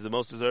is the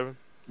most deserving.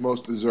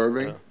 Most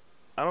deserving. Yeah.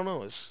 I don't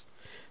know. It's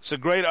a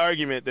great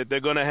argument that they're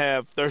going to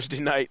have Thursday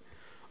night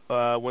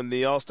when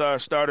the All-Star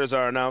starters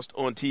are announced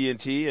on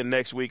TNT, and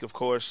next week, of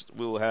course,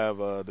 we will have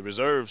the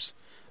reserves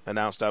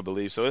announced, I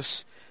believe. So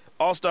it's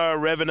All-Star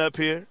revving up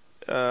here.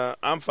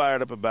 I'm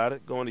fired up about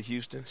it, going to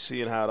Houston,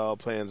 seeing how it all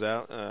plans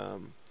out.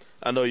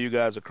 I know you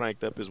guys are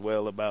cranked up as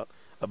well about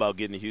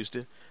getting to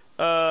Houston.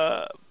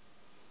 But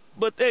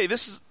hey,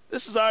 this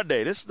is our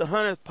day. This is the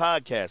 100th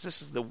podcast.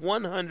 This is the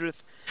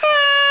 100th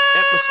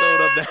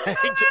episode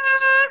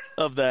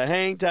of the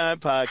Hang Time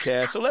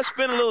Podcast. So let's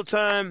spend a little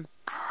time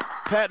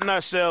patting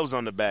ourselves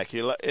on the back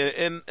here,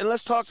 and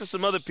let's talk to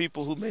some other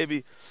people who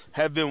maybe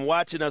have been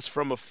watching us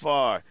from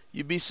afar.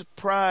 You'd be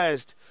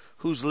surprised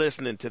who's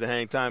listening to the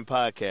Hang Time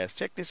Podcast.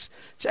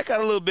 Check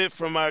out a little bit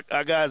from our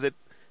guys at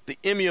the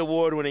Emmy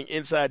Award-winning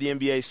Inside the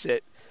NBA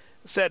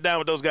sat down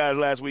with those guys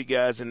last week,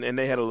 guys, and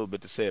they had a little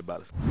bit to say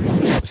about us.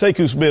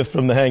 Sekou Smith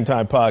from the Hang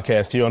Time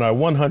Podcast here on our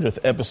 100th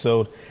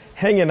episode,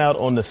 hanging out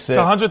on the set.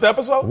 The 100th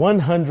episode?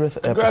 100th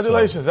episode.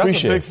 Congratulations.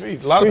 That's a big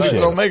feat. A lot of people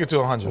don't make it to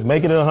 100.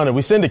 Make it to 100.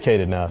 We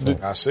syndicated now.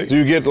 I see. Do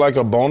you get like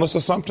a bonus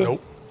or something?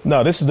 Nope.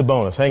 No, this is the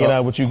bonus. Hanging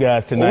out with you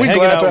guys tonight. Well, we're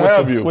glad to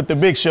have you. With the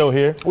big show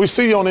here. We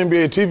see you on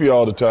NBA TV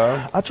all the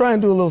time. I try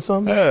and do a little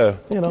something. Yeah.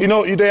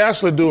 They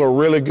actually do a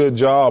really good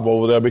job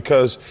over there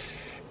because,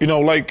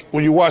 like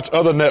when you watch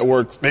other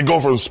networks, they go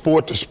from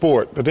sport to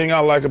sport. The thing I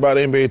like about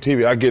NBA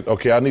TV,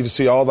 I need to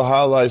see all the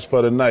highlights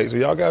for the night. So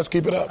y'all guys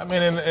keep it up. I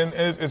mean, and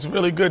it's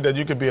really good that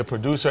you could be a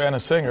producer and a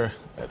singer.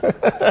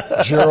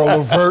 Gerald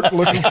Levert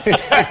looking.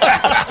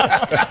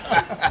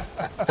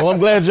 Well, I'm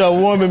glad y'all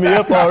warming me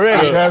up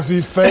already.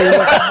 Jazzy Fair.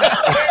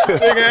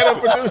 Singer and a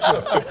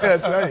producer. I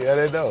tell you, I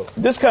didn't know.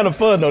 This kind of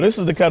fun, though. This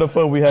is the kind of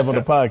fun we have on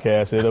the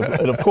podcast.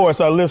 And of course,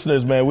 our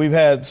listeners, man, we've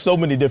had so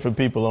many different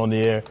people on the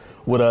air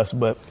with us,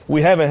 but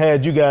we haven't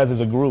had you guys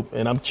as a group.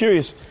 And I'm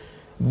curious,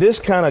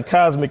 this kind of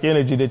cosmic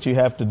energy that you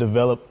have to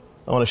develop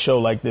on a show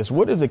like this,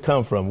 where does it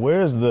come from?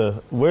 Where's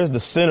the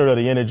center of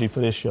the energy for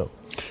this show?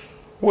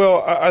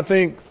 Well, I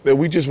think that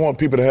we just want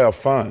people to have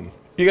fun.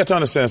 You got to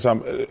understand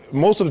something.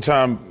 Most of the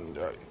time,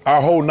 our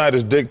whole night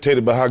is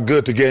dictated by how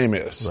good the game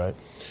is. Right.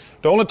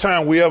 The only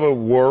time we ever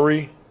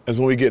worry is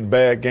when we get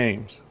bad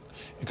games,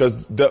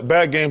 because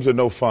bad games are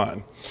no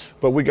fun.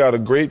 But we got a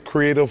great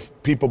creative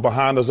people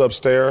behind us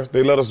upstairs.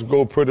 They let us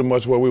go pretty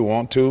much where we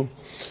want to.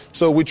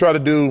 So we try to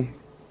do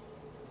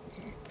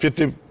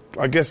 50,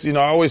 I guess, I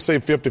always say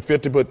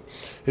 50-50, but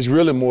it's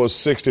really more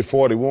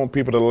 60-40. We want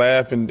people to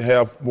laugh and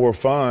have more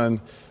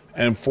fun,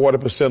 and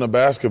 40% of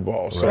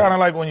basketball. It's kind of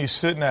like when you're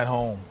sitting at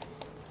home.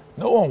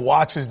 No one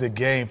watches the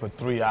game for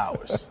 3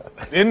 hours.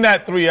 In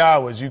that 3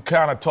 hours, you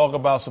kind of talk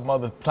about some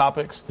other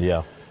topics.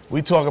 Yeah.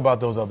 We talk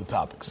about those other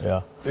topics.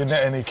 Yeah.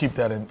 And you keep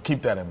that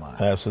in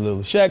mind.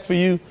 Absolutely. Shaq, for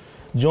you,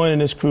 joining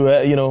this crew,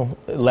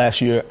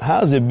 last year,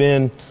 how's it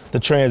been, the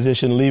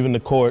transition, leaving the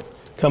court,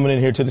 coming in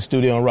here to the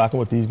studio and rocking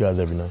with these guys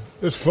every night?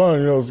 It's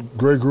fun, it's a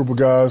great group of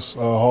guys.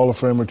 Hall of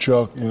Famer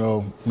Chuck,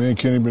 me and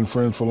Kenny been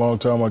friends for a long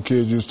time. My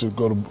kids used to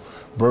go to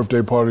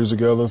birthday parties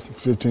together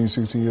 15,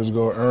 16 years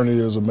ago. Ernie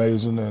is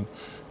amazing, and,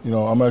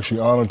 I'm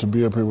actually honored to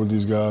be up here with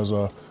these guys.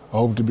 I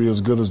hope to be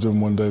as good as them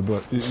one day,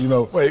 but,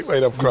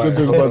 Wait, I'm crying. Good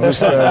thing about this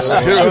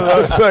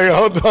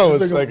Hold on a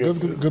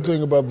second. Good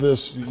thing about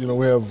this,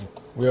 we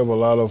have a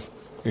lot of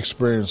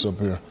experience up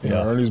here.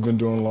 Ernie's been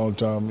doing it a long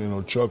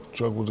time. Chuck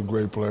was a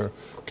great player.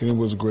 Kenny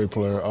was a great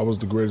player. I was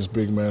the greatest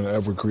big man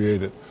ever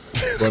created,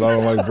 but I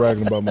don't like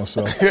bragging about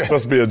myself.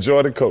 Must be a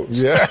joy to coach.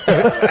 Yeah.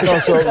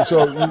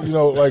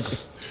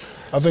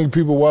 I think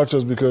people watch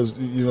us because,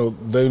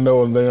 they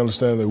know and they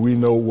understand that we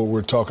know what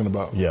we're talking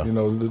about. Yeah.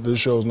 This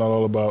show's not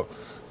all about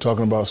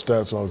talking about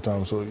stats all the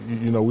time. So,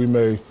 we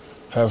may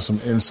have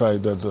some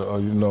insight that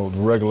the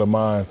regular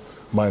mind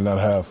might not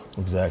have.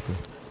 Exactly.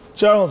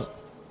 Charles,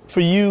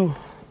 for you,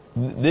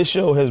 this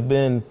show has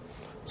been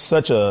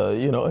such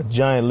a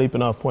giant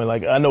leaping off point.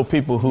 Like, I know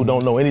people who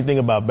don't know anything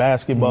about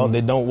basketball. They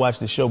don't watch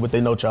the show, but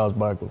they know Charles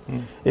Barkley.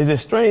 Is it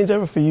strange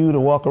ever for you to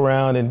walk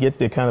around and get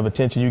the kind of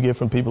attention you get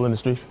from people in the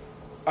streets?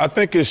 I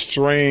think it's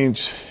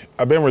strange.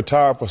 I've been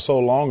retired for so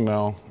long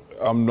now.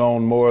 I'm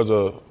known more as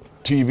a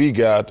TV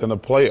guy than a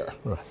player.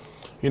 Right.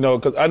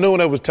 Because I knew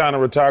when it was time to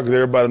retire because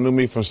everybody knew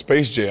me from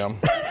Space Jam.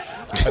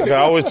 I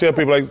always tell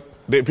people,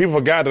 people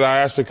forgot that I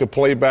actually could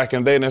play back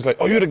in the day, and it's like,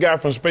 oh, you're the guy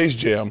from Space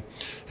Jam.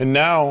 And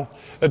now,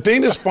 the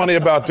thing that's funny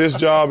about this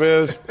job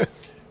is,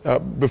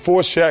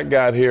 before Shaq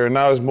got here, and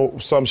now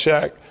there's some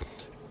Shaq,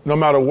 no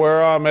matter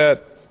where I'm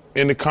at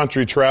in the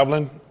country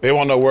traveling, they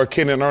want to know where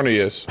Kenny and Ernie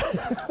is.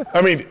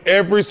 I mean,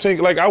 every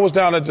single, I was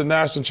down at the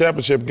national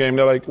championship game,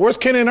 they're like, where's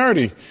Kenny and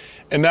Ernie?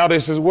 And now they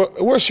say,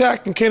 where's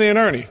Shaq and Kenny and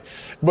Ernie?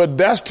 But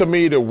that's, to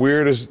me, the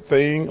weirdest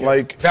thing.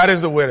 That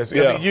is the weirdest.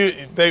 Yeah. I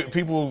mean,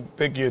 people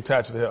think you're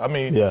attached to him. I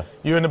mean,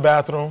 you're in the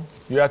bathroom,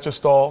 you're at your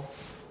stall.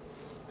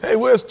 Hey,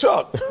 where's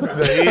Chuck? He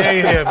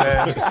ain't here,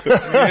 man.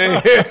 He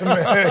ain't here,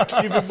 man.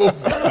 Keep it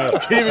moving.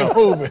 Keep it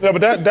moving. Yeah,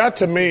 but that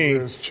to me,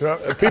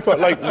 people,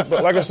 like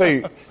I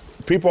say,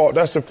 people,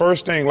 that's the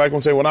first thing. Like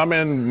when I'm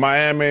in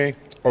Miami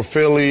or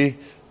Philly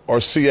or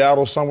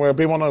Seattle somewhere,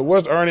 people want to know,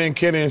 where's Ernie and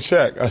Kenny and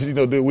Shaq? I said,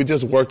 dude, we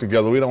just work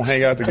together. We don't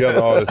hang out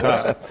together all the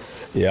time.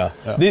 Yeah.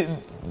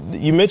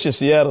 You mentioned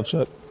Seattle,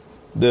 Chuck.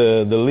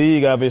 The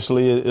league,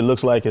 obviously, it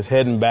looks like is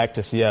heading back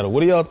to Seattle.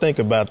 What do y'all think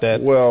about that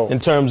in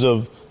terms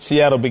of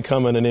Seattle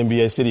becoming an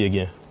NBA city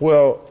again?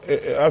 Well,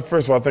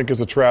 first of all, I think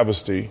it's a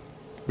travesty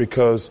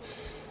because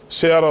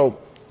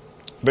Seattle,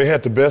 they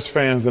had the best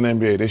fans in the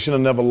NBA. They should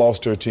have never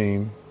lost their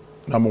team,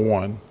 number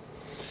one.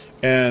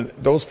 And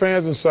those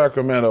fans in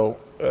Sacramento,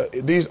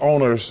 these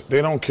owners,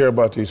 they don't care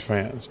about these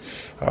fans.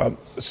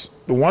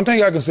 The one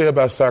thing I can say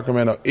about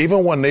Sacramento,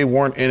 even when they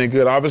weren't any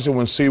good, obviously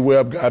when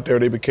C-Webb got there,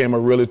 they became a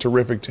really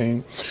terrific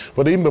team.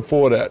 But even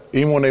before that,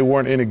 even when they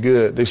weren't any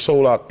good, they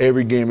sold out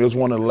every game. It was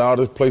one of the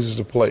loudest places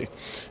to play.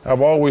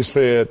 I've always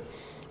said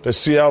that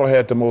Seattle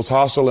had the most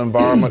hostile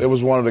environment. It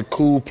was one of the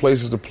cool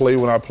places to play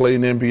when I played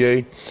in the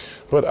NBA.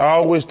 But I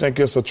always think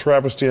it's a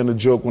travesty and a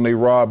joke when they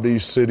rob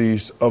these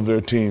cities of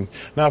their team.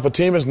 Now, if a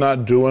team is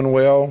not doing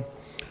well,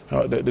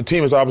 the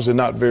team is obviously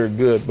not very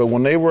good, but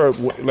when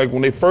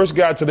they first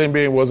got to the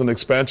NBA and was an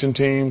expansion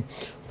team,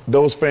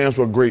 those fans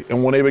were great.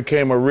 And when they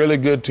became a really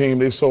good team,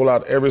 they sold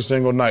out every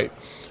single night.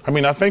 I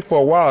mean, I think for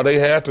a while they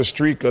had the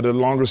streak of the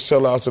longest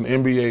sellouts in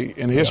NBA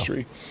in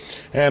history.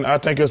 Yeah. And I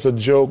think it's a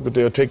joke that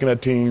they're taking a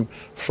team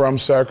from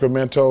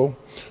Sacramento.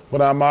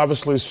 But I'm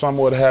obviously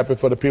somewhat happy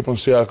for the people in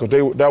Seattle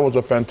because that was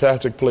a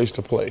fantastic place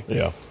to play.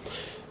 Yeah.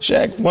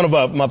 Shaq, one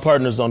of my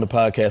partners on the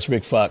podcast,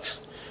 Rick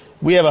Fox,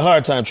 we have a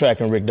hard time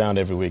tracking Rick down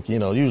every week,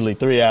 usually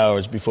 3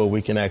 hours before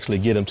we can actually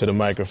get him to the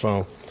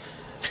microphone.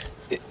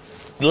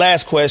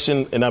 Last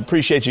question, and I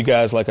appreciate you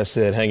guys, like I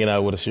said, hanging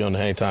out with us here on the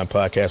Hang Time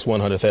Podcast,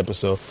 100th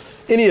episode.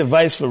 Any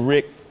advice for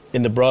Rick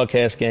in the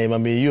broadcast game? I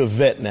mean, you're a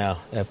vet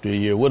now after a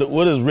year.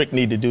 What does Rick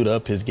need to do to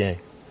up his game?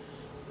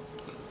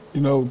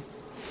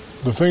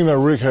 The thing that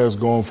Rick has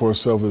going for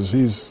himself is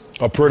he's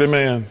a pretty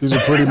man. He's a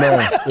pretty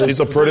man. He's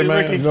a pretty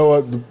man. You know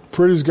what? The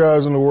prettiest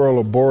guys in the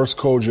world are Boris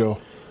Kodjoe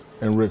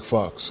and Rick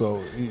Fox. So,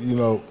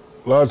 a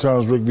lot of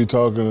times Rick be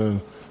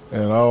talking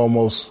and I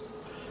almost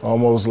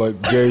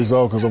like gaze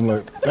off because I'm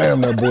like,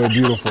 damn, that boy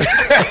beautiful.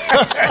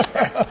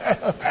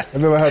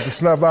 And then I have to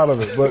snap out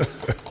of it.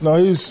 But no,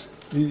 he's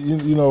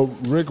You know,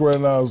 Rick right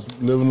now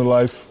is living the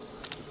life.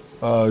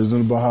 He's in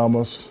the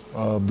Bahamas.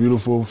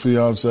 Beautiful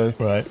fiance.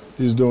 Right.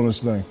 He's doing his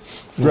thing.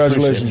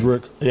 Congratulations,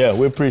 Rick. Yeah,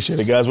 we appreciate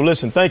it, guys. Well,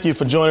 listen, thank you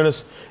for joining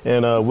us.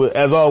 And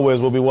as always,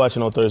 we'll be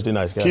watching on Thursday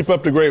nights, guys. Keep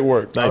up the great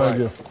work. Thanks. Thank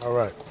you. All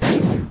right.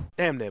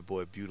 Damn, that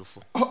boy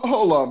beautiful.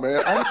 Hold on,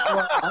 man.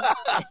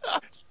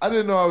 I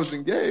didn't know I was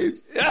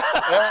engaged.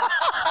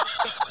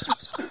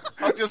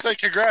 I was going to say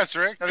congrats,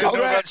 Rick. I didn't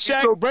know that.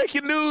 Shaq,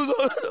 breaking news.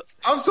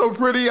 I'm so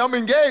pretty, I'm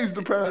engaged,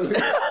 apparently.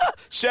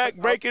 Shaq,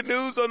 breaking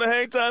news on the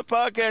Hang Time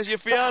podcast. Your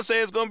fiance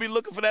is going to be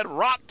looking for that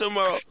rock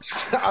tomorrow.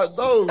 I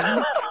know.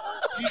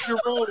 Easy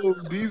roll.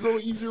 Diesel,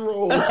 easy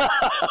roll. I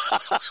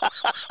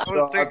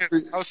was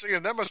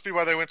thinking that must be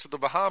why they went to the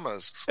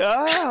Bahamas.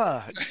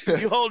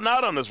 You holding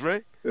out on us,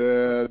 Ray?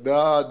 Yeah,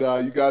 nah.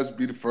 You guys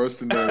be the first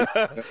to know.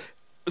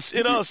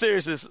 In all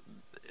seriousness,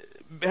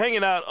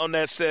 hanging out on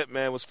that set,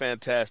 man, was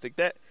fantastic.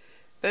 That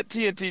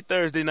TNT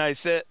Thursday night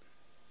set,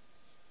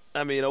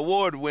 I mean,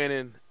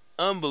 award-winning,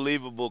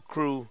 unbelievable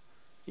crew.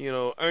 You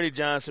know, Ernie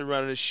Johnson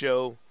running the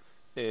show,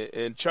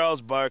 and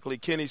Charles Barkley,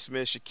 Kenny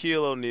Smith,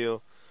 Shaquille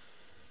O'Neal.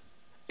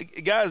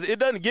 Guys, it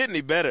doesn't get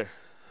any better.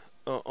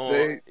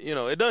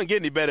 It doesn't get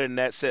any better than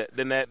that set,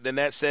 than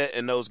that set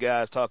and those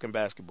guys talking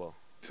basketball.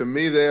 To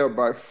me, they are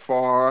by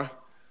far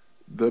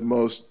the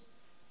most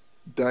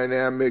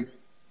dynamic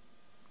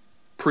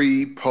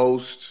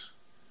pre-post,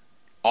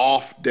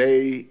 off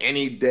day,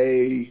 any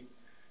day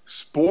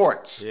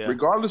sports,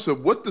 regardless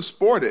of what the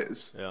sport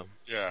is.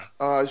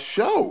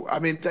 Show. I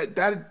mean,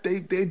 that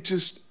they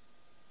just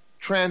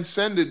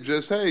transcended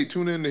just, hey,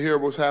 tune in to hear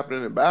what's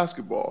happening in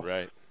basketball.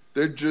 Right.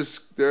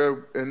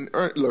 And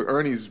look,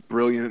 Ernie's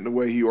brilliant in the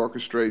way he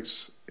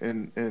orchestrates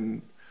and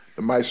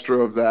the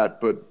maestro of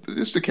that, but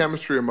just the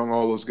chemistry among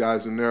all those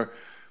guys and their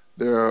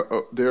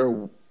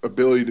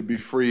ability to be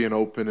free and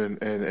open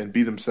and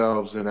be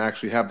themselves and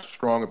actually have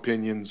strong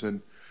opinions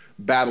and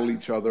battle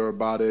each other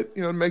about it.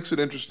 You know, it makes it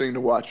interesting to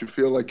watch. You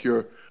feel like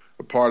you're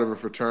a part of a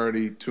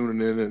fraternity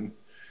tuning in and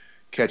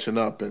catching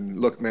up. And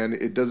look, man,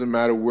 it doesn't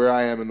matter where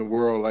I am in the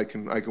world. I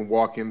can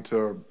walk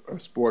into a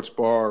sports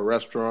bar, a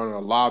restaurant, or a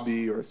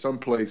lobby, or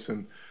someplace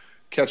and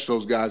catch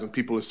those guys, and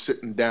people are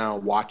sitting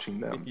down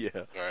watching them.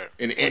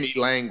 In any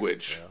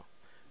language. Yeah.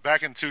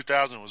 Back in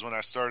 2000 was when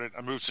I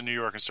moved to New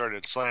York and started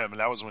at Slam,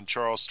 and that was when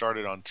Charles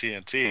started on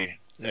TNT.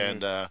 Mm-hmm.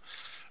 And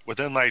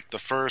within like the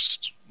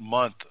first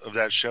month of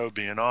that show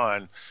being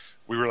on,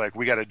 we were like,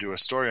 we got to do a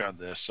story on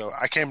this. So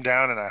I came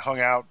down and I hung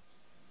out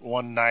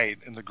one night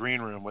in the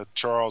green room with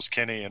Charles,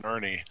 Kenny, and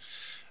Ernie,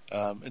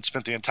 and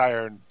spent the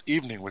entire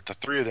evening with the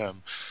three of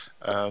them.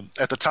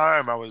 At the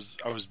time, I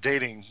was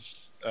dating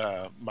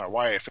my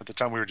wife. At the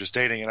time, we were just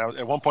dating, and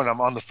at one point, I'm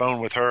on the phone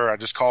with her. I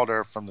just called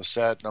her from the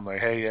set, and I'm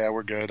like, "Hey, yeah,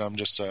 we're good. I'm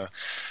just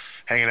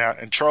hanging out."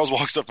 And Charles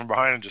walks up from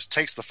behind and just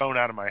takes the phone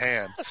out of my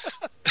hand.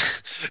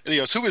 And he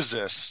goes, "Who is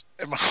this?"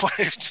 And my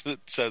wife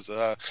says,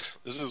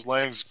 "This is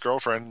Lang's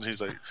girlfriend." And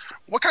he's like,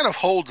 "What kind of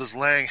hold does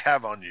Lang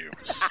have on you?"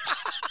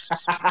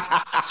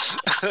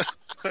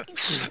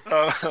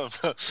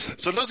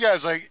 So those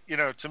guys, like, you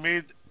know, to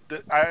me,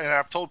 and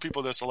I've told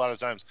people this a lot of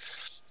times,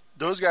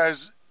 those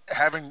guys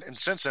and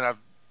since then I've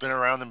been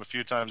around them a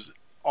few times,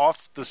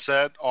 off the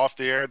set, off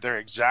the air, they're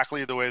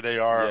exactly the way they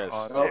are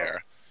on the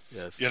air.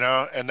 Yes. You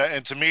know,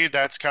 and to me,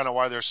 that's kind of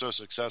why they're so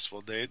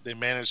successful. They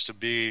manage to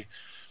be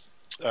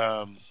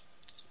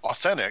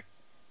authentic,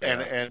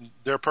 and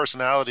their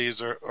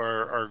personalities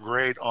are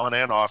great on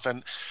and off.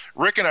 And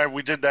Rick and I,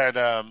 we did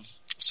that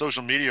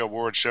social media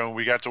award show, and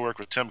we got to work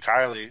with Tim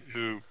Kiley,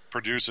 who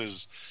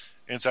produces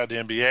Inside the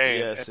NBA.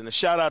 Yes, and a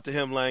shout out to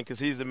him, Lang, because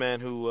he's the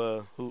man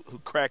who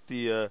cracked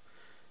the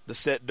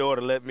set door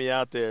to let me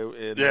out there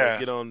and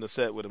get on the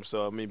set with him.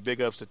 So, I mean,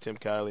 big ups to Tim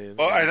Kiley.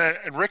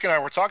 And Rick and I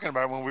were talking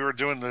about when we were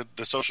doing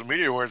the social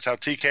media awards, how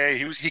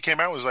TK, he came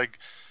out and was like,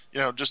 you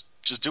know, just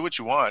do what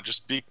you want.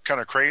 Just be kind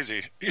of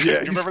crazy.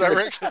 Yeah, you remember that,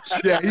 Rick?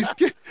 Yeah,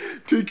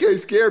 TK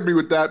scared me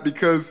with that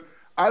because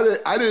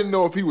I didn't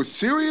know if he was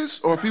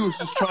serious or if he was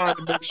just trying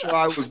to make sure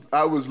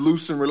I was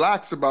loose and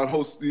relaxed about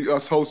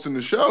us hosting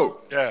the show.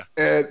 Yeah.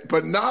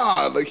 But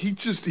like he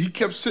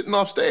kept sitting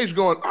off stage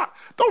going,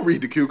 don't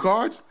read the cue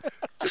cards.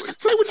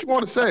 Say what you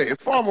want to say.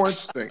 It's far more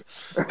interesting.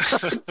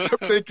 So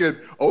I'm thinking,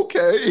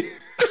 okay.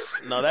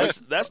 No,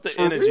 that's the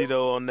energy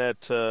though on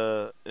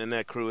that in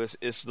that crew.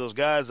 It's those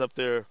guys up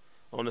there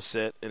on the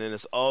set, and then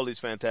it's all these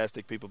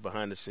fantastic people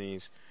behind the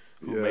scenes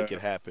who make it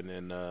happen.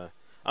 And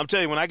I'm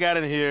telling you, when I got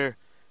in here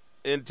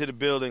into the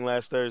building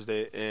last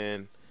Thursday,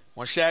 and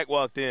when Shaq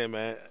walked in,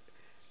 man,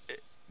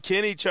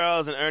 Kenny,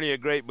 Charles, and Ernie are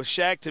great, but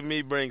Shaq to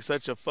me brings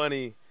such a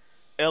funny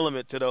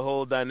element to the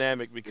whole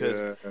dynamic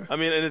because, I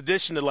mean, in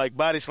addition to like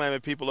body slamming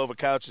people over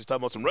couches,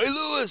 talking about some Ray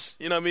Lewis,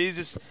 you know what I mean?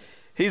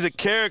 He's a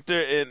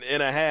character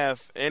and a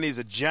half, and he's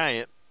a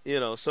giant, you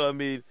know. So, I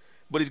mean,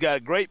 but he's got a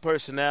great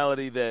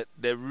personality that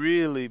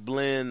really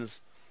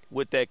blends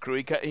with that crew.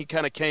 He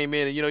kind of came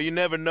in, and, you know, you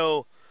never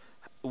know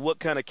what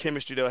kind of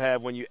chemistry they'll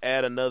have when you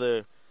add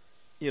another,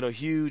 you know,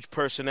 huge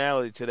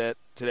personality to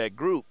that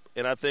group.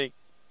 And I think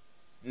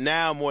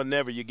now more than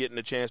ever you're getting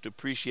a chance to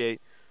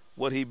appreciate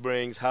what he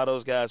brings, how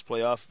those guys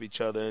play off of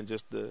each other, and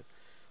just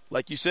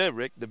like you said,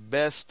 Rick, the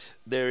best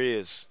there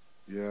is.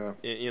 Yeah.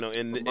 In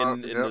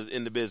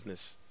the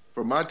business.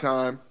 For my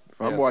time,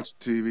 if I'm watching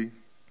TV.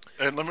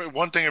 And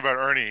one thing about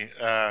Ernie,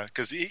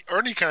 because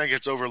Ernie kind of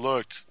gets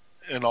overlooked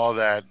in all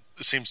that,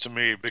 it seems to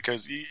me,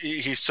 because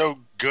he's so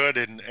good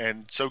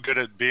and so good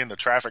at being the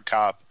traffic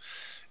cop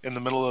in the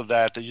middle of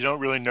that you don't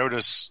really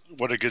notice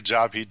what a good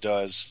job he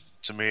does.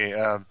 To me,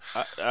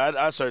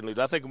 I certainly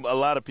do. I think a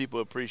lot of people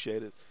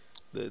appreciate it.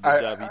 The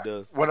job he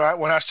does. When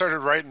I started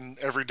writing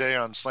every day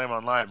on Slam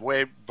Online,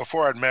 way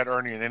before I'd met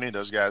Ernie and any of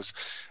those guys,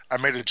 I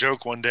made a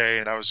joke one day,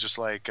 and I was just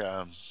like,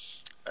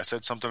 I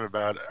said something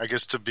about, I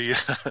guess if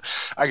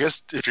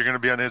you're going to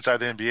be on Inside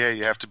the NBA,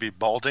 you have to be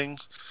balding,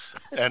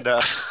 and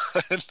I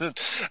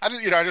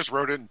just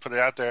wrote it and put it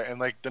out there, and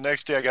like the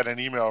next day I got an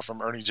email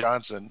from Ernie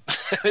Johnson,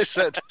 and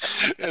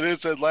it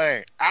said,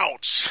 Lang,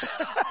 ouch,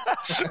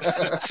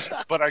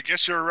 but I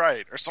guess you're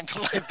right, or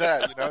something like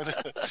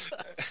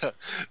that,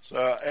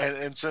 So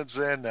and since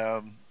then,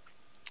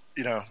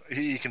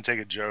 he can take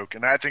a joke,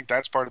 and I think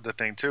that's part of the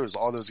thing too. Is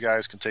all those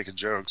guys can take a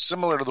joke,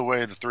 similar to the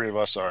way the three of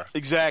us are.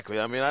 Exactly.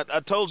 I mean,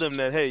 I told them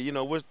that, hey,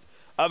 we're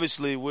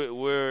obviously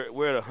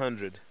we're at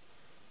 100,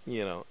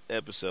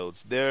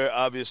 episodes. They're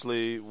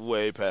obviously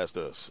way past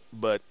us,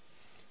 but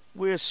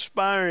we're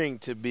aspiring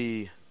to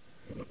be,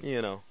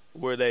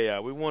 where they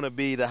are. We want to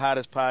be the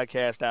hottest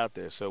podcast out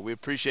there. So we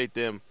appreciate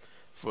them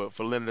for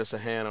lending us a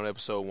hand on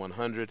episode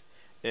 100,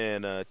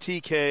 and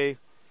TK.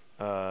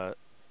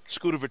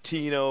 Scooter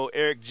Vertino,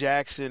 Eric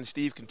Jackson,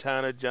 Steve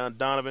Quintana, John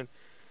Donovan,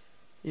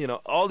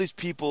 all these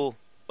people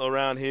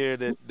around here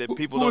that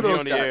people don't hear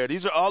on the air.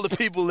 These are all the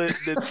people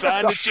that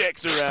sign the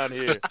checks around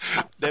here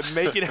that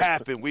make it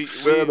happen.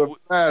 They're the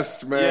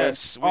best, man.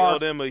 Yes, we owe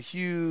them a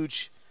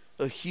huge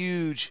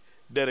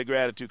debt of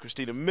gratitude.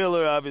 Christina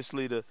Miller,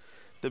 obviously the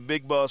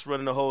big boss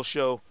running the whole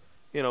show.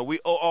 We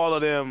owe all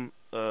of them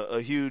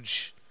a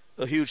huge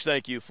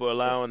thank you for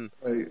allowing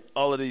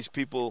all of these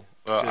people.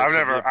 I've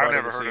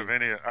never heard of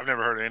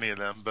any of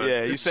them. But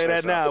yeah, you say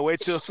that now. Wait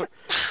till the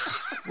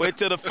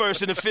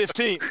 1st and the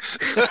 15th.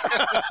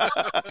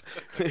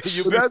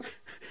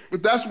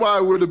 But that's why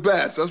we're the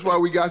best. That's why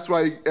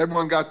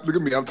everyone got. Look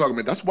at me, I'm talking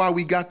about. That's why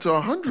we got to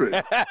 100.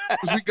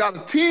 Because we got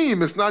a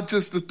team. It's not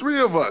just the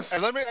three of us.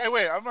 And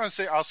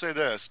I'll say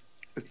this.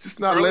 It's just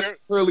not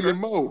Early and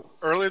Mo.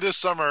 Early this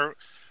summer,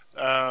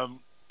 I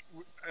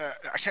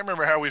can't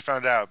remember how we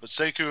found out, but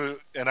Sekou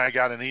and I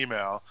got an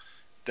email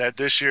that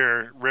this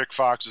year Rick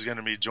Fox is going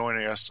to be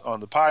joining us on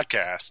the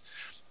podcast.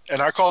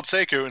 And I called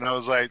Sekou and I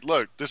was like,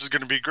 look, this is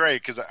going to be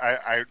great because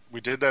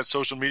we did that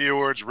social media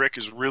awards. Rick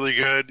is really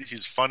good.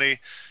 He's funny.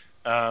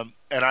 And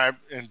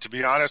to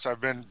be honest, I've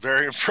been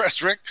very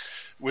impressed, Rick,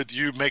 with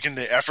you making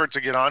the effort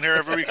to get on here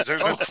every week. Because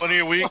there's been plenty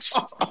of weeks.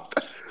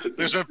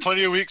 There's been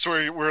plenty of weeks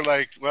where we're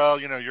like, well,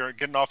 you're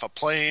getting off a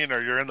plane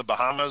or you're in the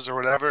Bahamas or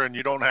whatever, and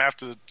you don't have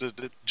to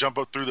jump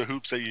up through the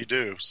hoops that you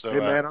do. So, hey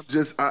man,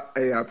 I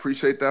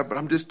appreciate that, but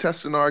I'm just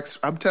testing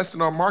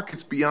our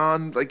markets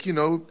beyond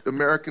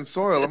American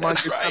soil.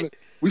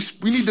 We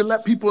need to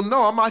let people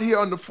know. I'm out here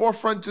on the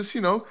forefront, just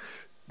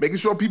making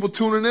sure people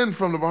tuning in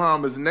from the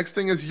Bahamas. The next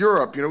thing is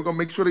Europe. We're gonna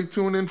make sure they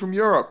tune in from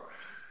Europe.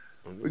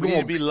 We need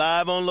to be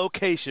live on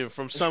location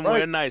from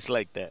somewhere nice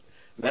like that.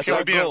 That's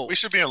our goal. We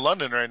should be in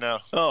London right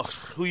now. Oh,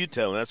 who you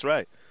telling? That's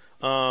right.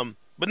 But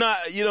not,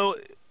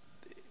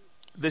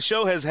 the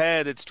show has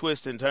had its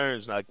twists and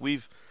turns. Like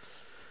we've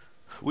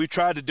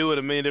tried to do it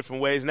a million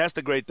different ways, and that's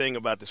the great thing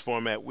about this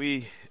format.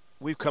 We've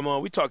come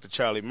on. We talked to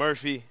Charlie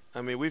Murphy.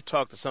 I mean, we've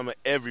talked to some of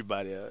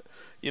everybody.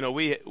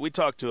 We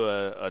talked to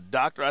a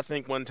doctor, I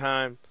think, one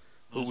time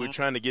who we're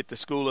trying to get to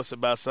school us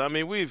about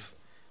something. I mean,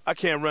 I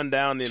can't run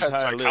down the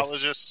entire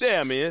list.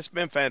 Yeah, I mean, it's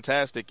been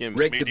fantastic.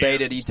 Rick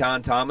debated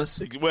Etan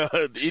Thomas. Well,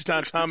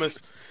 Etan Thomas,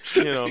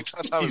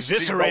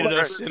 eviscerated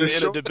us in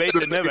a debate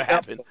that never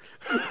happened.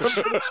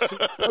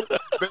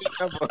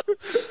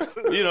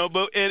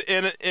 But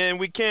and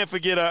we can't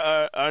forget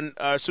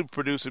our super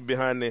producer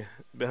behind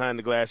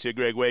the glass here,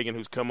 Greg Wagon,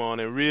 who's come on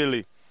and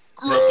really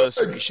helped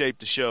us reshape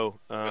the show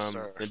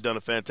and done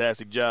a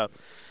fantastic job.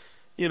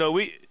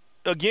 We're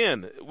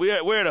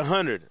at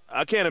 100.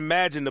 I can't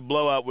imagine the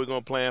blowout we're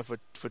going to plan for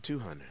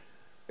 200.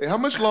 Hey, how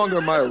much longer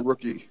am I a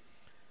rookie?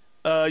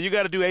 You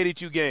got to do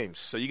 82 games.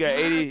 So you got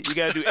 80. You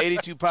got to do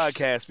 82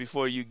 podcasts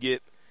before you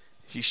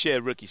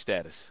shed rookie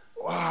status.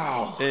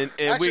 Wow. And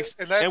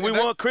we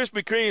want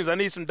Krispy Kremes. I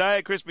need some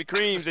Diet Krispy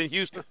Kremes in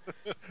Houston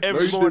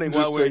every morning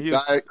while we're in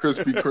Houston. Diet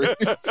Krispy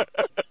Kremes.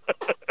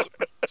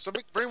 So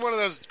bring one of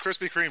those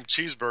Krispy Kreme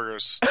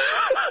cheeseburgers.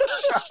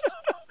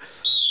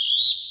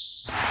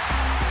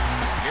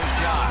 Here's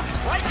John.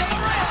 Right to the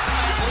rim.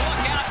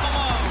 Look out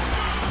below.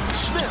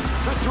 Smith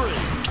for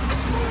three.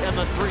 And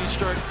the threes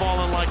start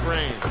falling like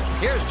rain.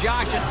 Here's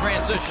Josh in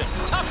transition.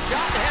 Tough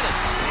shot to hit it.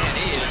 And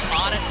he is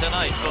on it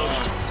tonight,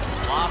 folks.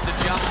 Lob to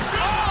Josh.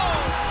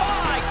 Oh,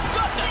 my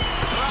goodness.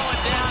 Throw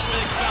it down,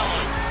 big fella.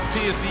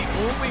 Nowitzki is the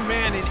only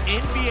man in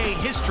NBA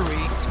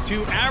history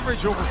to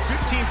average over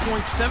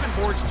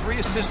 15.7 boards, 3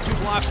 assists, 2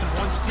 blocks, and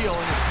 1 steal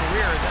in his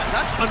career.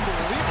 That's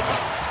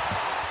unbelievable.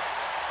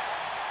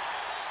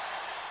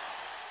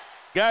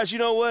 Guys, you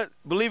know what?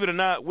 Believe it or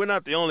not, we're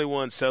not the only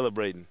ones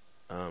celebrating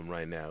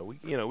right now.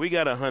 We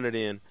got 100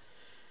 in.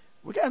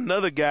 We got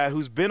another guy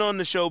who's been on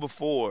the show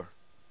before,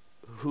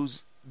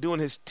 who's doing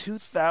his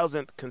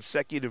 2,000th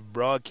consecutive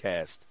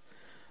broadcast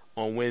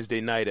on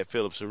Wednesday night at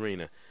Phillips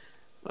Arena.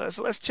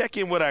 Let's check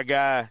in with our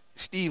guy,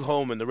 Steve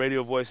Holman, the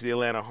radio voice of the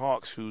Atlanta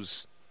Hawks,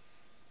 who's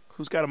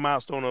got a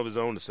milestone of his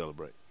own to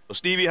celebrate. Well,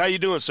 Stevie, how you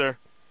doing, sir?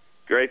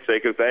 Great,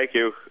 Sekou. Thank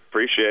you.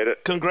 Appreciate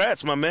it.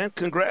 Congrats, my man.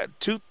 Congrats.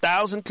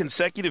 2,000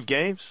 consecutive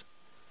games?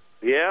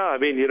 Yeah, I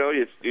mean,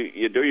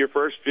 you do your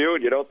first few,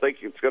 and you don't think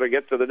it's going to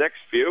get to the next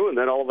few, and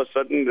then all of a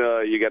sudden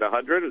you get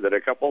 100, and then a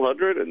couple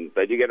hundred, and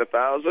then you get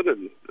 1,000,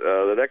 and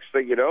the next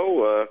thing you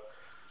know, a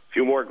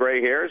few more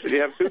gray hairs, and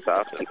you have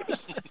 2,000.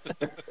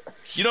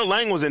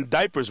 Lang was in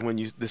diapers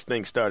when this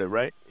thing started,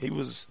 right? He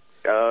was.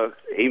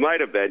 He might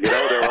have been.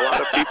 There were a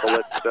lot of people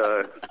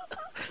that.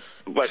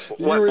 But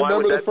do you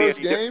remember the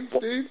first game,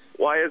 Steve?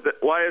 Why is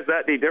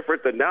that any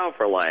different than now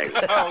for Lang?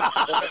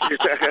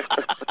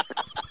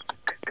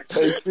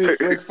 Hey, Steve,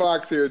 Rick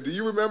Fox here. Do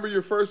you remember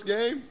your first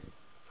game?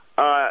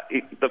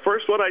 The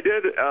first one I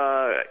did,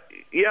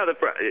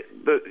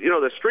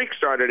 the streak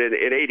started in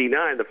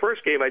 '89. The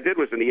first game I did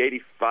was in the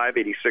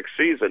 '85-'86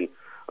 season.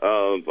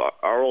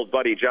 Our old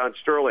buddy John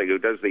Sterling, who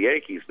does the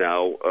Yankees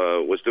now,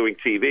 was doing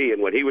TV,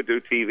 and when he would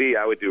do TV,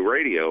 I would do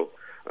radio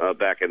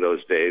back in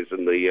those days.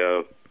 And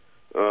the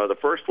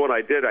first one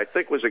I did, I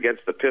think, was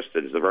against the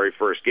Pistons, the very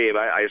first game.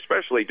 I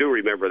especially do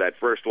remember that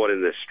first one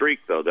in this streak,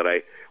 though,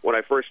 when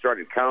I first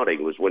started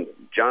counting was when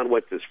John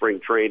went to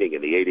spring training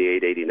in the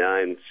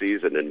 '88-'89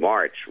 season in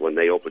March when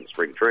they opened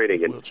spring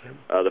training. And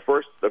the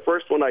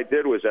first one I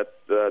did was at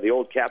the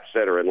old Cap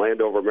Center in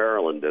Landover,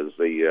 Maryland, as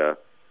the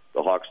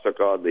Hawks took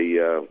on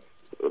it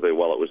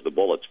was the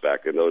Bullets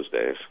back in those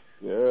days.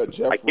 Yeah,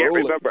 Jeff. I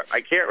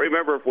can't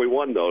remember if we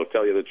won, though, to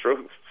tell you the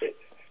truth.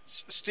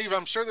 Steve,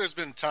 I'm sure there's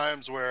been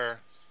times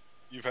where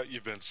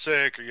you've been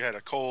sick or you had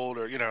a cold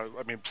or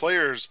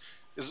players,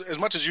 as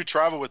much as you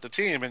travel with the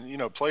team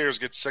and players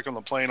get sick on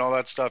the plane, all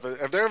that stuff.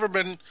 Have there ever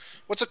been?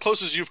 What's the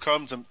closest you've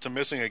come to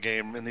missing a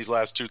game in these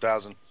last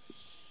 2,000?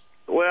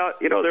 Well,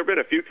 there have been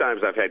a few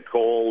times I've had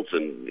colds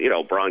and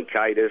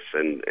bronchitis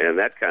and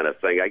that kind of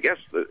thing. I guess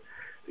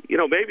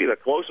maybe the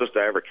closest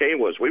I ever came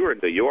was we were in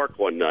New York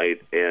one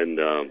night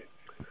and.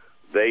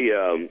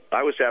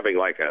 I was having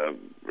like a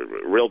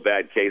real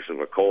bad case of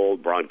a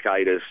cold,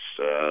 bronchitis.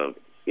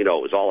 It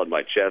was all in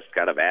my chest,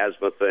 kind of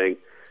asthma thing.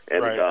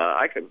 And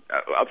I could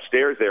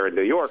upstairs there in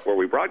New York, where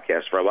we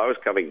broadcast from, I was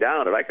coming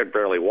down, and I could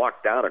barely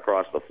walk down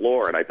across the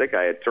floor. And I think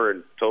I had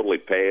turned totally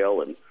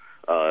pale. And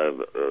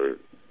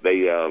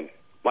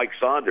Mike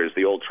Saunders,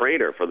 the old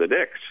trainer for the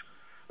Knicks,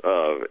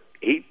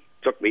 he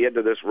took me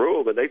into this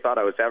room, and they thought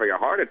I was having a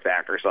heart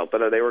attack or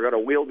something, and they were going to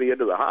wheel me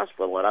into the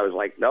hospital. And I was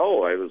like,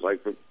 no. I was like,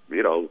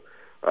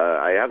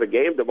 I have a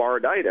game tomorrow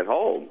night at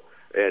home.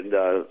 And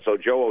so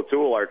Joe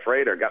O'Toole, our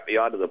trainer, got me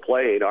onto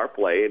our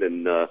plane,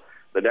 and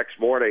the next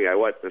morning I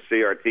went to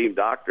see our team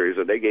doctors,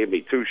 and they gave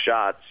me 2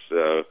 shots,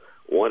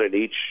 one in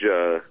each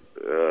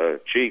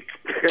cheek.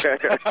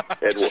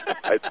 And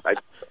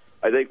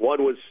I think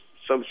one was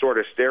some sort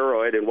of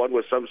steroid and one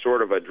was some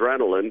sort of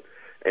adrenaline.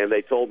 And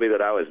they told me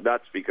that I was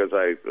nuts because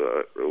I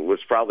was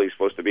probably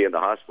supposed to be in the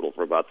hospital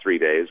for about 3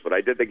 days. But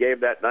I did the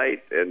game that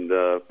night, and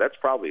that's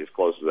probably as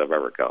close as I've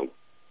ever come.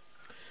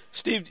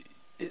 Steve,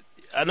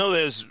 I know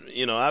there's,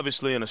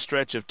 obviously in a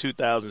stretch of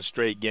 2,000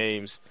 straight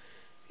games,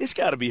 it's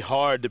got to be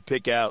hard to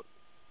pick out,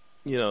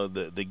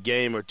 the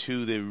game or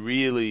two that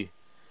really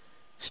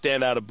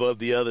stand out above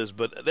the others.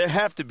 But there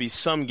have to be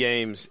some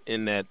games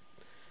in that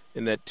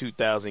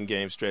 2,000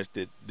 game stretch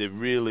that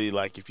really,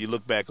 like, if you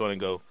look back on it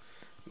and go,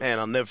 man,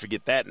 I'll never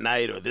forget that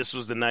night, or this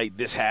was the night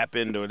this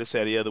happened, or this,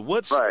 that, or the other.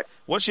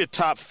 What's your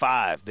top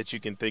 5 that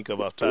you can think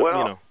of off top?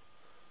 Well,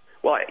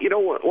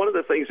 one of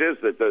the things is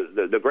that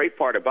the great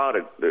part about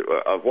it,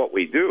 of what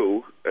we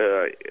do,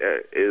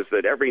 is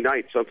that every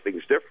night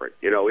something's different.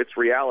 It's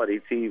reality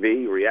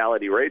TV,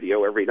 reality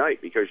radio every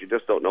night because you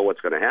just don't know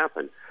what's going to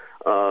happen.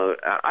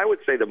 I would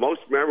say the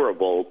most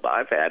memorable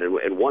I've had,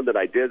 and one that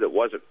I did that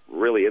wasn't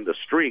really in the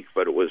streak,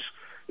 but it was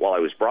while I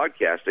was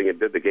broadcasting and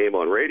did the game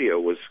on radio,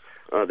 was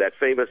that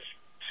famous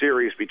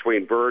series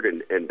between Bird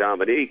and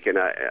Dominique, and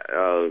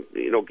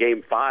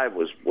Game 5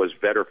 was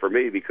better for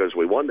me because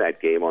we won that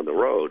game on the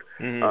road.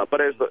 Mm-hmm. But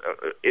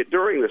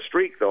during the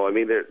streak, though, I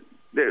mean,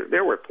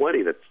 there were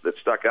plenty that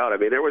stuck out. I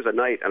mean, there was a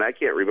night, and I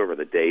can't remember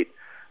the date.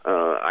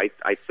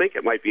 I think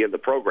it might be in the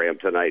program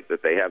tonight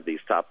that they have these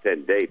top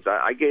 10 dates.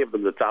 I gave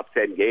them the top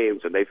 10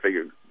 games, and they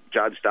figured,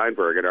 John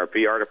Steinberg in our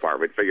PR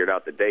department figured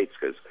out the dates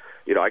because,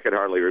 I can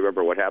hardly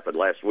remember what happened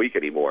last week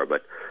anymore.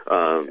 But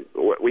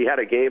we had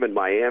a game in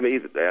Miami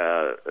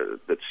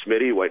that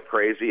Smitty went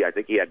crazy. I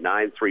think he had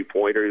 9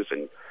 3-pointers,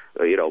 and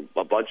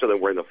a bunch of them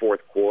were in the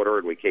fourth quarter,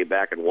 and we came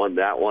back and won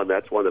that one.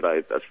 That's one that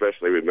I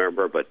especially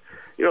remember. But,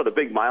 the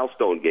big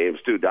milestone games,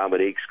 too,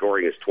 Dominique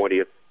scoring his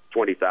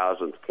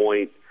 20,000th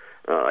point.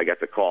 I got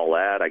to call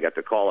that. I got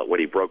to call it when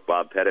he broke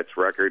Bob Pettit's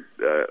record,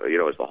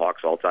 as the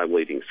Hawks' all-time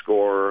leading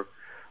scorer.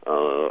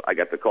 I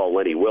got to call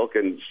Lenny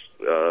Wilkins'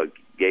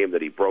 game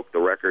that he broke the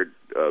record,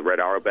 Red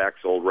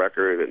Auerbach's old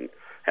record, and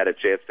had a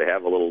chance to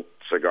have a little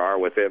cigar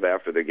with him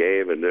after the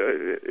game. And,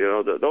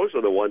 those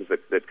are the ones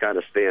that kind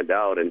of stand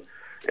out. And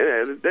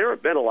there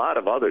have been a lot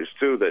of others,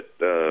 too,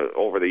 that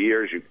over the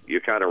years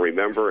you kind of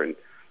remember. And,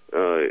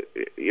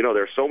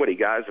 there's so many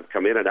guys have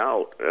come in and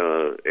out.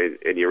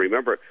 And you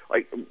remember,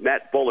 like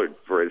Matt Bullard,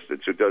 for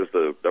instance, who does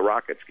the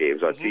Rockets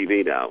games on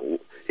TV now.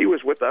 He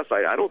was with us,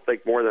 I don't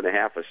think, more than a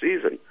half a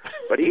season.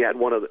 But he had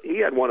one of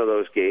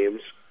those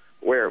games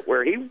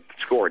where he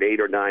scored 8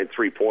 or 9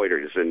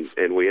 3-pointers,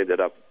 and we ended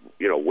up,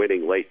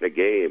 winning late in the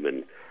game.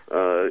 And,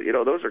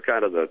 those are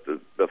kind of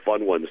the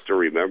fun ones to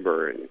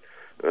remember. And,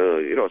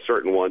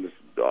 certain ones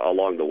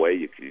along the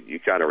way you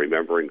kind of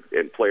remember,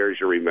 and players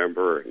you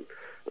remember. And,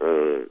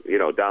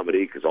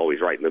 Dominique is always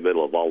right in the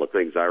middle of all the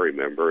things I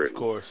remember. And, of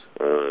course.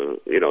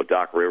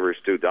 Doc Rivers,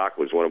 too. Doc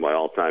was one of my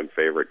all-time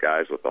favorite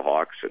guys with the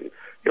Hawks. And,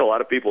 a lot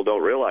of people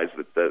don't realize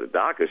that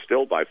Doc is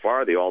still by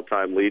far the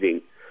all-time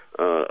leading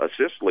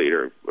assist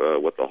leader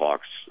with the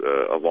Hawks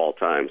of all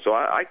time. So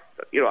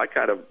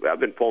I've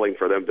been pulling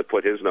for them to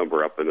put his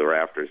number up in the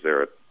rafters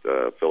there at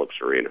Phillips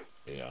Arena.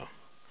 Yeah.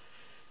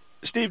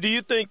 Steve, do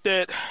you think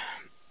that,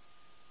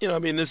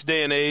 this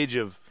day and age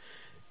of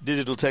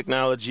digital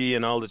technology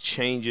and all the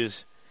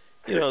changes,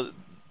 the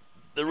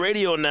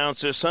radio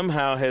announcer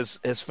somehow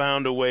has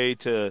found a way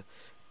to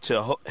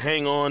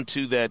hang on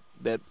to that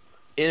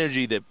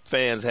energy that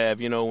fans have.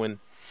 When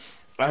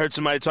I heard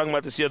somebody talking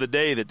about this the other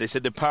day, that they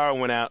said the power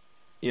went out,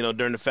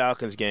 during the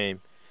Falcons game,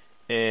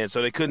 and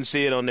so they couldn't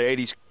see it on their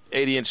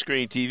 80-inch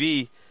screen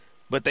TV,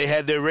 but they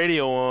had their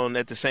radio on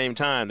at the same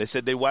time. They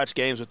said they watch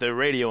games with their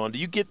radio on. Do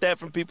you get that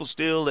from people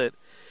still, that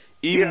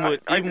even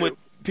with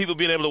people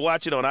being able to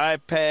watch it on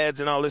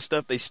iPads and all this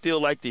stuff, they still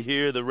like to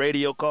hear the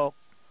radio call?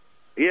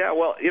 Yeah,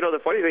 well, the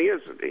funny thing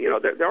is,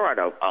 there aren't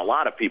a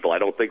lot of people, I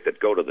don't think, that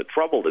go to the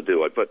trouble to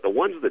do it, but the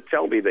ones that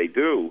tell me they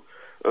do,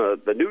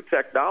 the new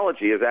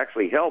technology has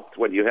actually helped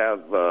when you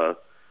have,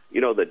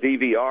 the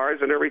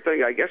DVRs and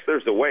everything. I guess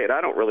there's a way, and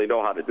I don't really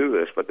know how to do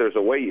this, but there's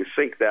a way you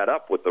sync that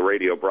up with the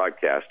radio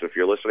broadcast. If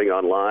you're listening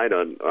online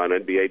on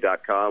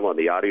NBA.com, on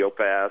the Audio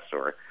Pass,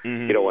 or,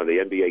 on the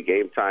NBA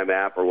Game Time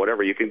app or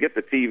whatever, you can get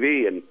the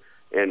TV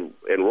and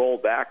roll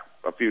back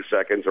a few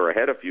seconds or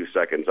ahead a few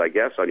seconds, I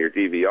guess, on your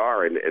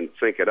DVR and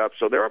sync it up.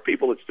 So there are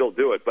people that still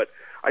do it. But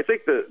I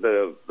think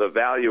the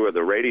value of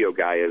the radio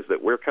guy is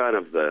that we're kind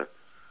of that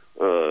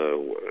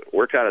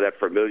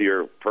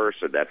familiar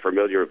person, that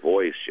familiar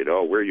voice.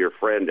 We're your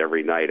friend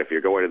every night. If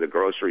you're going to the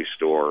grocery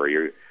store, or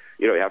you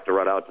have to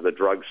run out to the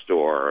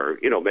drugstore,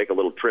 or make a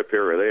little trip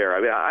here or there.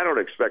 I mean, I don't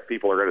expect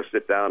people are going to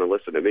sit down and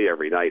listen to me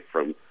every night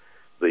from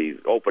the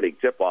opening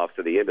tip-off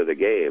to the end of the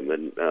game.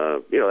 And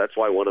that's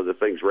why one of the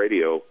things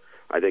radio,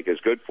 I think, is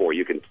good for.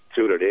 You can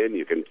tune it in,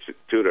 you can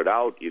tune it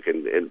out.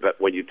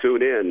 But when you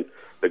tune in,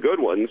 the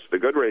good ones, the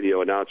good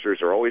radio announcers,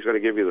 are always going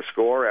to give you the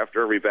score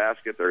after every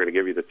basket. They're going to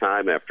give you the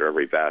time after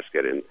every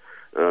basket, and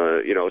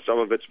some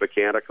of it's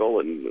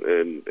mechanical,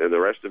 and the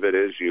rest of it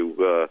is you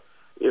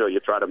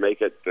try to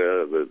make it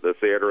the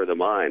theater of the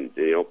mind.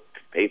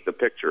 Paint the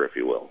picture, if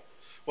you will.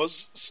 Well,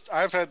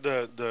 I've had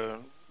the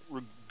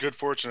good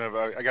fortune of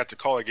I got to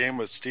call a game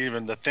with Steve,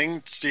 and the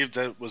thing, Steve,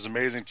 that was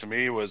amazing to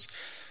me was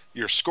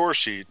your score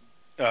sheet.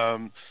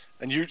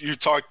 And you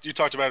talked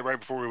about it right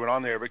before we went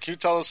on there, but can you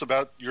tell us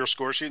about your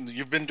score sheet?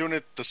 You've been doing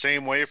it the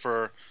same way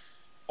for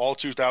all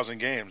 2,000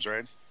 games,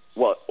 right?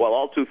 Well,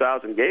 all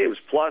 2,000 games,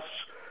 plus,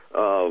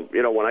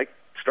 when I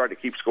started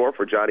to keep score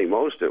for Johnny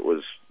Most, it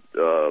was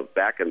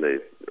back in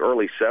the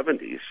early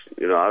 70s.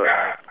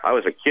 I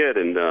was a kid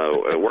and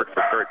worked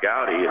for Kurt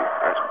Gowdy, and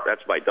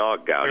that's my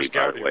dog, Gowdy,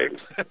 by the way.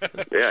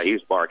 Yeah,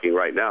 he's barking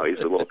right now. He's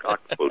a little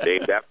cockapoo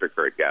named after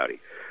Kurt Gowdy.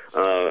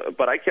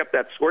 But I kept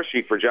that score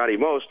sheet for Johnny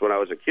Most when I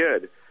was a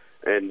kid,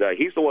 and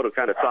he's the one who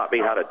kind of taught me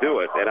how to do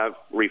it, and I've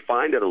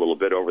refined it a little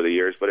bit over the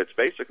years, but it's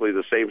basically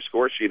the same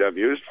score sheet I've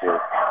used for,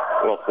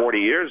 40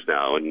 years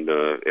now, and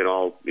in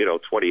all,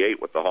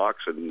 28 with the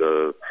Hawks and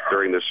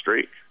during this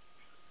streak.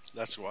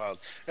 That's wild.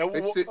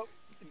 Hey, Steve,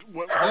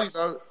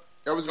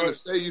 I was going to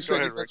say, you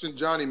said you mentioned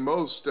Johnny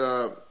Most.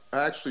 I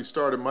actually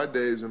started my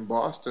days in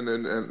Boston,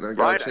 and I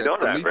got a chance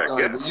to meet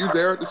Johnny. Were you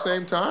there at the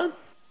same time?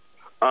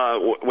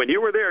 When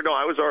you were there, no,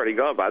 I was already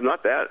gone. But I'm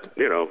not that,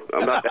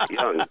 I'm not that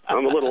young.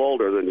 I'm a little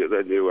older than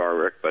you are,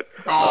 Rick. But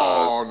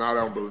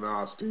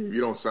no, Steve, you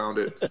don't sound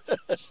it.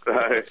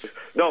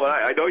 No, but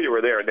I know you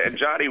were there, and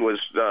Johnny was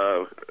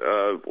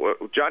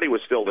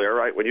still there,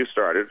 right, when you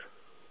started.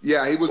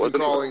 Yeah, he wasn't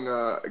calling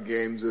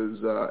games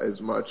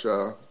as much,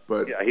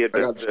 but yeah, I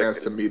got a chance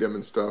to meet him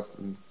and stuff,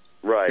 and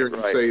hear him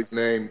say his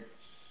name.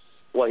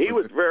 Well, he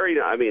was very,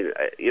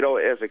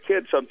 as a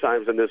kid,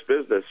 sometimes in this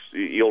business,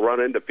 you'll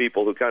run into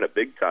people who kind of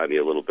big-time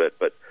you a little bit.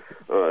 But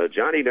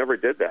Johnny never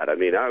did that. I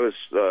mean, I was,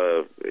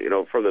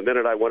 from the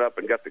minute I went up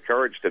and got the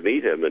courage to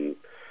meet him and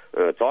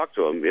talk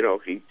to him,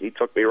 he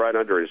took me right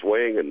under his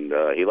wing, and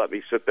he let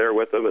me sit there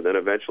with him, and then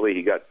eventually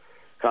he got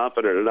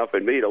confident enough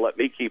in me to let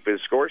me keep his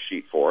score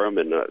sheet for him,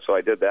 and so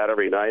I did that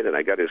every night, and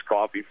I got his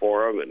coffee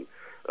for him, and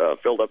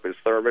filled up his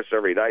thermos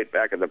every night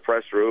back in the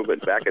press room.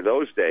 And back in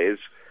those days,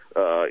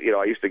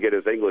 I used to get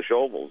his English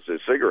Ovals,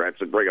 his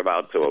cigarettes, and bring them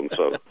out to him.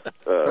 So,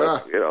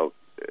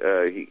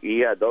 he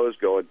had those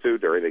going too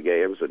during the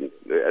games. And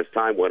as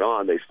time went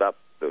on, they stopped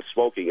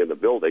smoking in the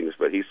buildings,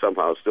 but he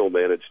somehow still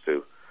managed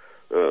to,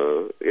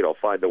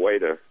 find a way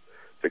to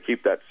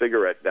keep that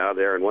cigarette down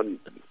there. And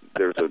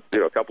there's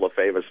a couple of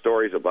famous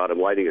stories about him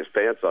lighting his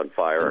pants on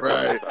fire.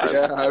 Right.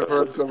 Yeah, I've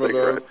heard some of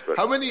those.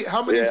 How many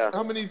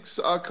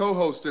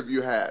co-hosts have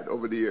you had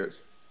over the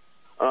years?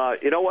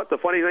 You know what? The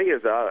funny thing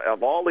is,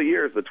 of all the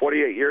years, the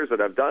 28 years that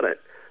I've done it,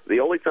 the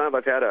only time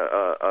I've had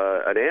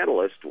an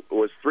analyst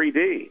was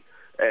 3D.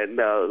 And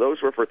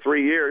those were for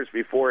 3 years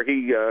before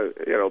he,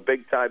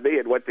 big-time me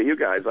and went to you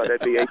guys on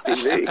NBA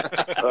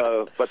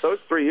TV. But those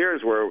 3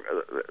 years were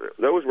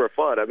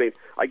fun. I mean,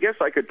 I guess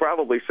I could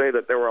probably say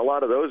that there were a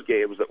lot of those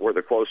games that were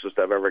the closest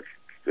I've ever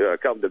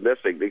come to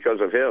missing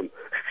because of him.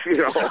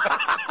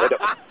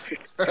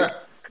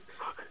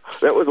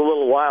 That was a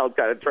little wild,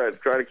 kind of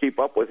trying to keep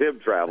up with him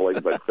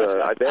traveling, but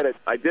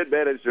I did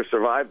manage to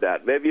survive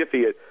that. Maybe if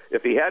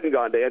he hadn't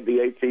gone to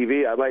NBA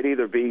TV, I might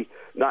either be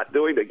not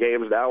doing the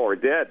games now or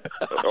dead,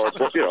 or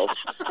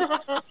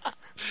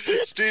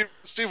Steve,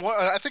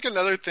 I think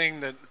another thing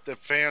that the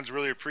fans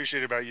really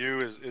appreciate about you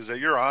is that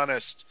you're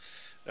honest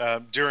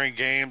during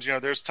games.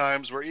 There's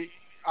times where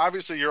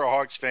obviously you're a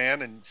Hawks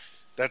fan and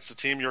that's the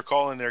team you're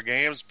calling their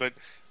games, but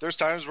there's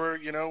times where,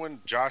 when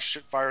Josh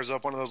fires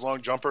up one of those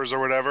long jumpers or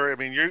whatever, I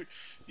mean,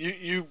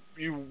 you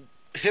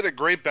hit a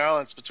great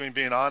balance between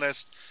being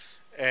honest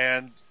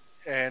and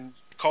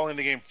calling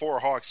the game for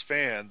Hawks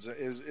fans.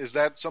 Is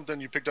that something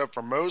you picked up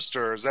from Most,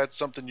 or is that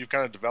something you've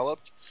kind of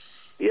developed?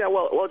 Yeah,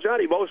 well,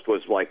 Johnny Most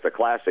was like the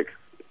classic,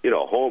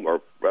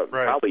 homer,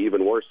 probably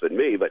even worse than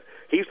me, but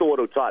he's the one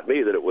who taught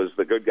me that it was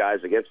the good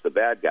guys against the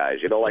bad guys.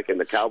 Like in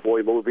the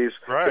cowboy movies,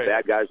 the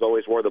bad guys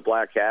always wore the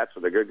black hats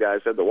and the good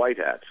guys had the white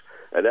hats.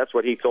 And that's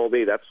what he told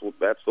me. That's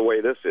the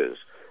way this is.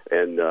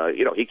 And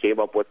he came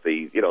up with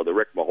the the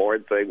Rick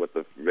Mahorn thing with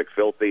the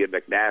McFilthy and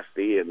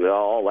McNasty and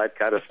all that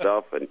kind of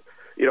stuff. And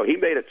he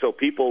made it so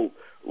people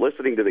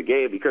listening to the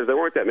game, because there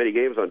weren't that many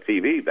games on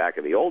TV back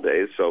in the old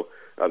days. So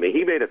I mean,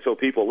 he made it so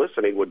people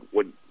listening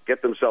would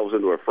get themselves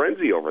into a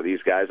frenzy over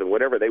these guys, and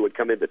whenever they would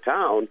come into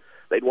town,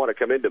 they'd want to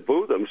come in to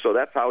boo them. So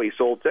that's how he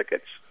sold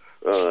tickets.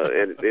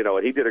 And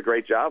he did a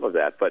great job of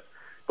that. But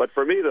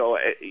for me, though,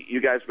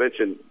 you guys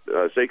mentioned,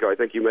 Seiko, I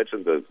think you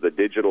mentioned the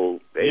digital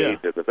age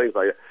and the things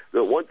like that.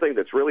 The one thing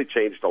that's really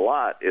changed a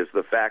lot is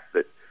the fact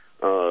that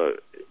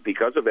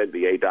because of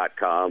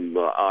NBA.com,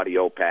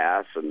 Audio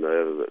Pass, and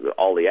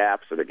all the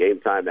apps and the Game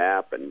Time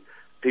app, and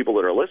people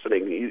that are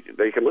listening,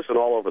 they can listen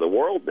all over the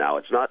world now.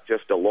 It's not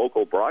just a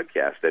local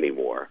broadcast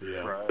anymore. Yeah.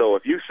 Right. So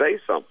if you say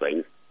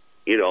something,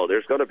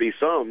 there's going to be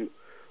some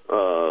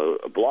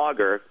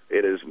blogger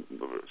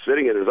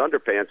sitting in his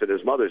underpants in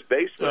his mother's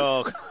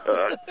basement,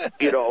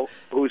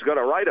 who's going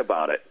to write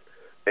about it.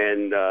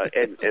 And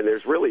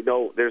there's really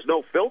no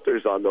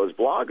filters on those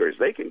bloggers.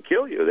 They can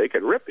kill you. They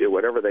can rip you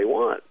whatever they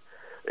want.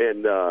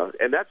 And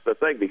that's the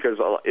thing, because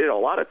a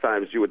lot of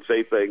times you would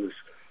say things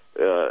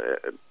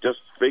just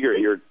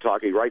figuring you're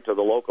talking right to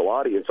the local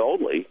audience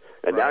only,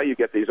 and now you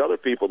get these other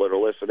people that are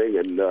listening,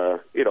 and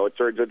it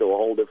turns into a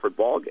whole different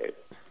ballgame.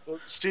 Well,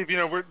 Steve,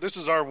 this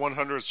is our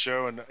 100th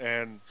show,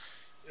 and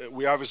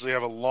we obviously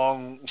have a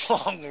long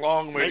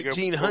way to go.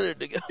 1900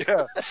 to go.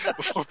 Yeah,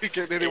 before we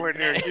get anywhere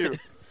near you.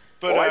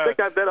 But I think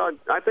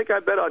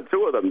I've bet on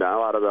 2 of them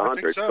now out of the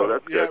 100. So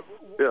that's good.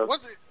 Yeah.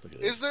 What,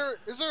 is there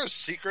a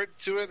secret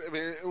to it? I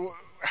mean,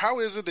 how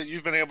is it that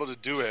you've been able to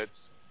do it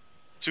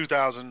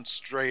 2,000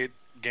 straight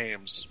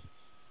games?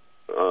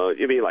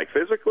 You mean like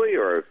physically,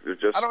 or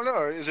just? I don't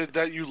know. Is it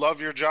that you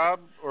love your job,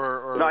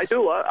 or? No, I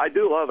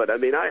do love it. I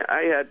mean,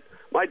 I had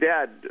my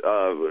dad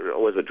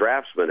was a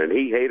draftsman, and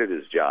he hated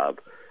his job,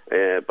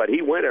 but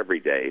he went every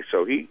day.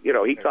 So he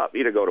taught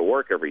me to go to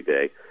work every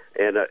day,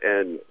 and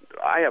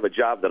I have a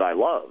job that I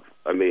love.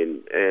 I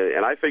mean,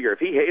 and I figure if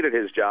he hated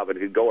his job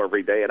and he'd go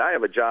every day, and I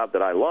have a job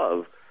that I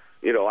love,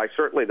 I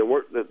certainly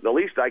the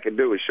least I can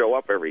do is show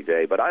up every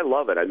day. But I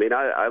love it. I mean,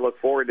 I look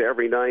forward to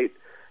every night.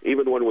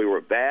 Even when we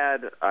were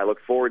bad, I look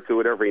forward to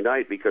it every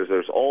night, because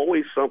there's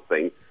always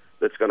something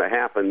that's going to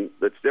happen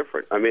that's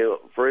different. I mean,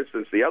 for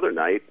instance, the other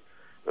night,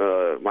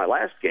 my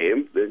last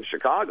game in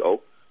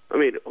Chicago, I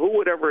mean, who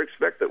would ever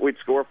expect that we'd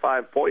score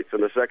 5 points in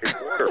the second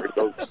quarter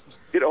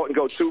and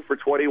go 2 for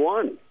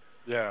 21?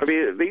 Yeah. I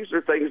mean, these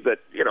are things that,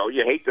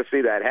 you hate to see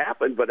that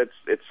happen, but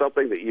it's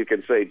something that you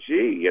can say,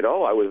 gee,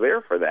 I was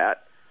there for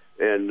that.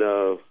 And,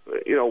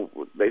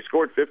 they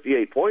scored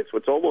 58 points,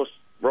 which almost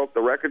broke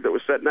the record that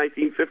was set in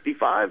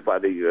 1955 by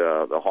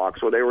the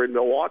Hawks when they were in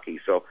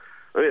Milwaukee. So,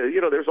 I mean,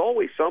 there's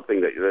always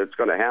something that's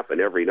going to happen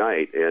every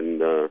night.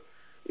 And,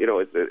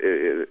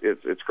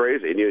 it's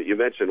crazy. And you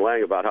mentioned,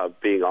 Lang, about how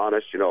being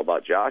honest,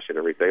 about Josh and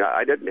everything.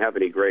 I didn't have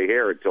any gray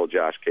hair until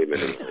Josh came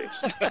into the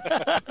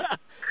league.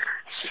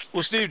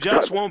 Well, Steve,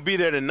 Josh won't be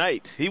there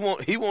tonight. He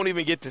won't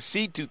even get to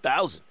see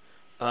 2000.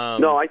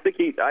 No, I think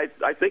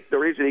I think the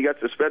reason he got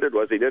suspended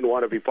was he didn't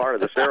want to be part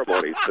of the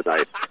ceremonies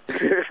tonight.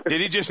 Did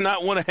he just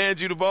not want to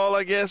hand you the ball,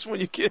 I guess, when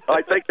you get?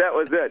 I think that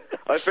was it.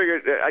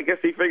 I guess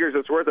he figures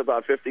it's worth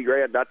about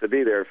 $50,000 not to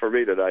be there for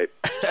me tonight.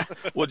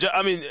 Well,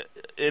 I mean,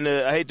 and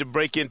I hate to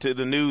break into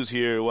the news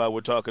here while we're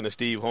talking to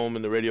Steve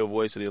Holman, the radio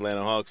voice of the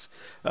Atlanta Hawks,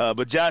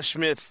 but Josh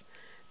Smith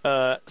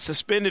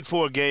suspended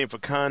for a game for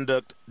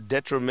conduct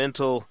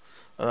detrimental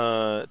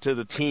to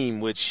the team,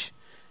 which,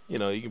 you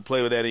can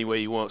play with that any way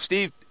you want.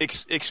 Steve,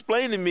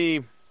 explain to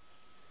me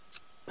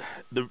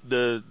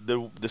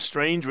the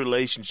strange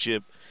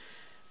relationship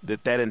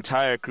that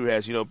entire crew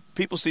has.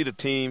 People see the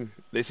team,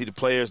 they see the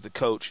players, the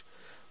coach,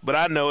 but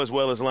I know as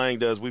well as Lang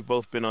does, we've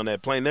both been on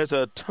that plane. There's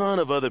a ton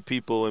of other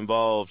people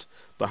involved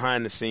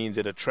behind the scenes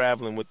that are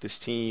traveling with this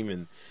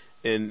team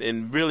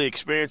and really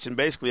experiencing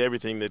basically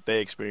everything that they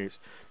experience.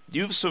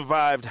 You've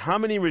survived how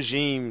many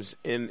regimes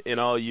in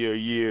all your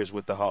years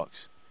with the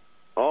Hawks?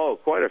 Oh,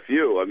 quite a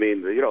few. I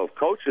mean,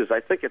 coaches, I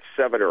think it's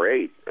 7 or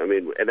 8. I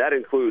mean, and that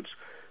includes,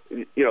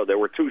 there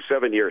were 2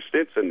 7-year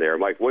stints in there.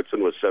 Mike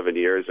Woodson was 7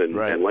 years, and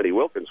Lenny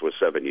Wilkins was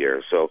 7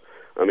 years. So,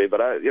 I mean, but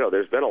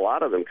there's been a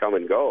lot of them come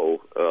and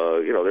go.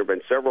 There have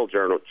been several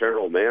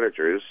general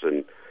managers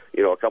and,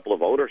 a couple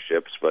of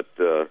ownerships. But,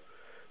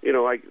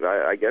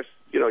 I guess,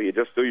 you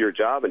just do your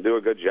job and do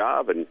a good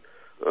job, and,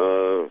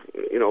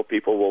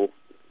 people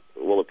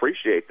will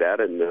appreciate that.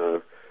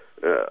 And,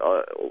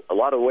 a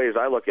lot of the ways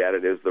I look at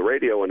it is the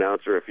radio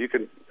announcer, if you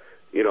can,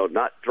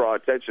 not draw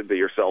attention to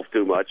yourself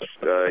too much,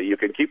 you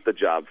can keep the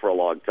job for a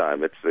long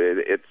time. It's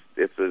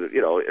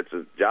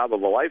a job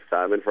of a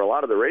lifetime, and for a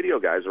lot of the radio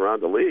guys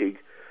around the league,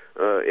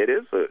 it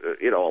is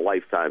a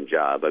lifetime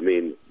job. I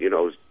mean,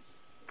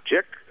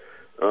 Chick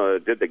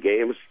did the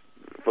games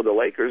for the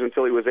Lakers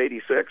until he was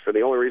 86, and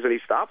the only reason he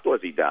stopped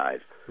was he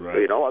died.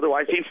 Right.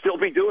 Otherwise he'd still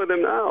be doing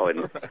them now.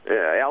 And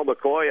Al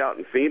McCoy out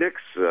in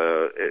Phoenix,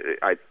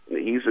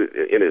 he's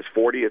in his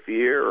 40th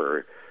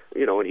year,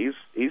 and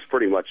he's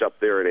pretty much up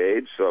there in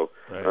age. So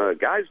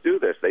guys do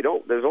this.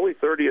 There's only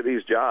 30 of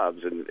these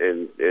jobs,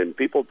 and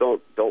people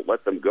don't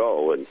let them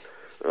go. And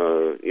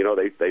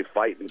they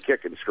fight and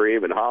kick and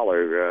scream and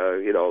holler,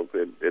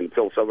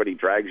 until somebody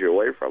drags you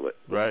away from it.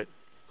 Right.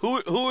 Who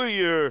are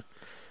your?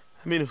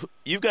 I mean,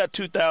 you've got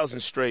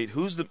 2000 straight.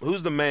 Who's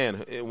the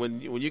man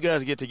when you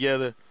guys get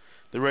together,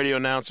 the radio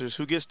announcers?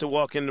 Who gets to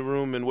walk in the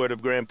room and wear the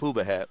Grand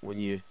Poobah hat when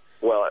you?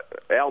 Well,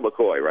 Al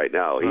McCoy right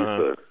now.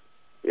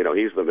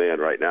 He's the man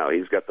right now.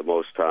 He's got the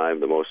most time,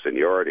 the most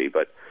seniority.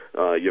 But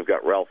you've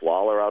got Ralph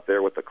Lawler out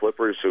there with the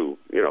Clippers, who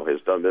has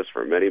done this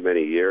for many,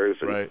 many years.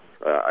 And,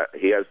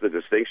 he has the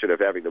distinction of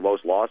having the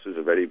most losses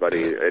of any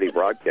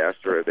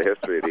broadcaster in the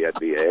history of the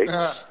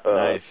NBA.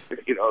 Nice.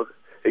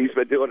 He's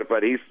been doing it,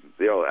 but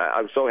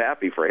I'm so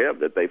happy for him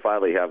that they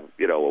finally have,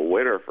 a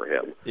winner for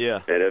him. Yeah.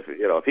 And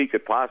if he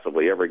could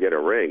possibly ever get a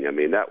ring, I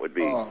mean, that would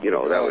be,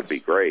 that would be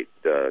great,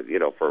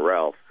 for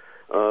Ralph.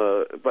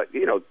 But,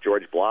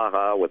 George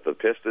Blaha with the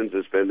Pistons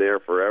has been there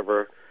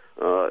forever.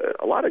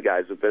 A lot of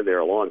guys have been there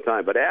a long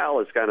time, but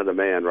Al is kind of the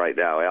man right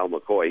now, Al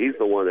McCoy. He's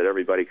the one that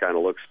everybody kind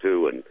of looks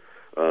to. And,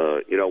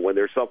 when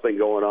there's something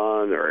going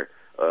on or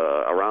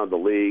around the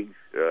league,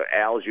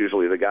 Al's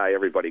usually the guy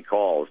everybody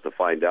calls to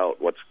find out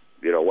what's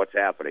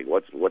happening,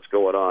 what's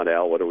going on,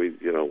 Al, what do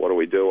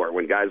we do? Or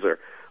when guys are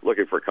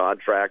looking for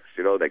contracts,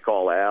 they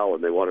call Al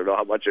and they want to know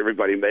how much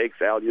everybody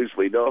makes. Al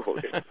usually knows.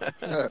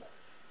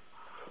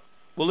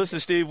 Well, listen,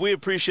 Steve, we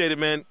appreciate it,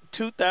 man.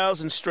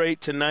 2000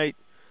 straight tonight,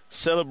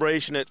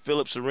 celebration at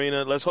Phillips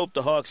Arena. Let's hope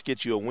the Hawks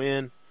get you a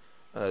win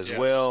as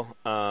well.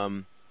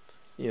 And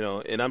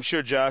I'm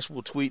sure Josh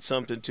will tweet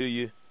something to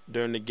you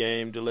during the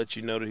game to let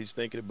you know that he's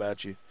thinking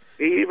about you.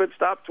 He even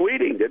stopped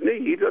tweeting, didn't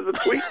he? He doesn't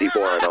tweet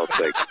anymore, I don't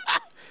think.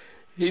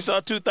 He saw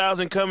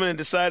 2000 coming and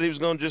decided he was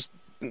going to just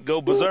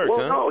go berserk,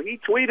 huh? No, he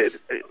tweeted.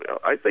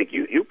 I think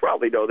you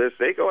probably know this,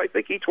 Seiko. I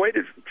think he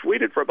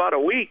tweeted for about a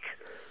week,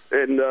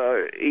 and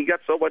he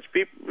got so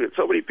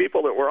many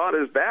people that were on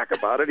his back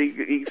about it.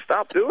 He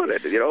stopped doing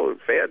it.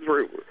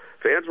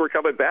 Fans were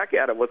coming back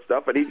at him with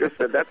stuff, and he just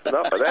said, "That's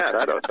enough of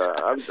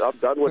that. I'm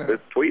done with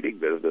this tweeting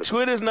business."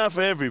 Twitter's not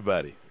for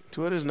everybody.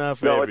 Twitter's not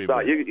for everybody.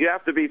 No, it's not. You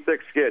have to be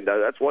thick-skinned.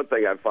 That's one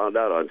thing I found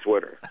out on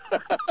Twitter.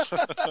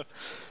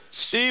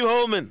 Steve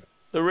Holman,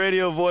 the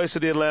radio voice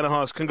of the Atlanta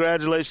Hawks.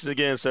 Congratulations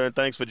again, sir, and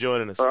thanks for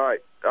joining us. All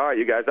right,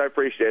 you guys. I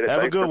appreciate it.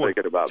 Have thanks a good for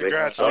thinking about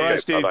Congrats, me. All right,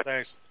 Steve. Bye-bye.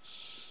 Thanks.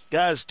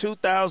 Guys,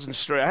 2000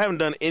 straight. I haven't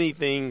done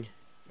anything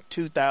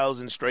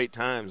 2000 straight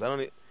times.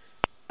 I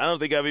don't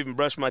think I've even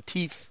brushed my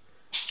teeth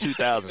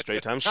 2,000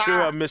 straight times. I'm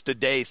sure I missed a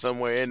day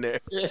somewhere in there.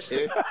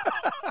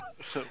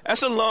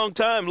 That's a long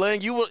time,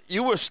 Lang. You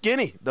were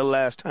skinny the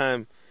last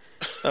time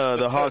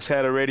the Hawks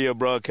had a radio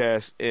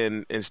broadcast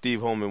and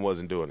Steve Holman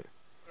wasn't doing it.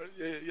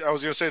 I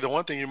was going to say the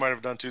one thing you might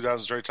have done 2,000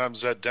 straight times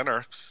is at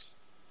dinner.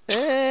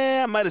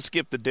 I might have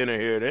skipped the dinner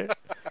here or there.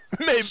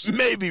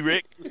 Maybe,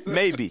 Rick.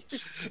 Maybe.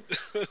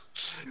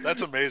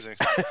 That's amazing.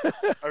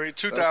 I mean,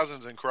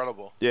 2,000 is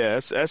incredible. Yeah,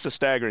 that's a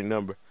staggering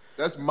number.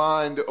 That's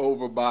mind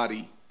over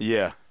body.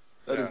 Yeah.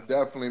 That is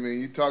definitely,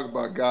 you talk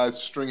about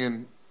guys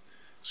stringing,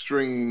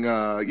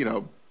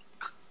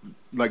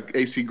 like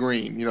AC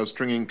Green,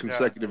 stringing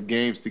consecutive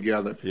games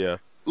together. Yeah.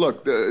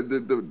 Look,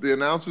 the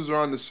announcers are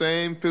on the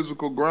same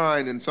physical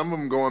grind, and some of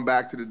them going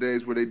back to the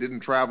days where they didn't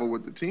travel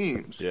with the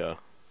teams. Yeah.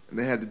 And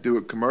they had to do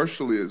it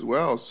commercially as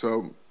well.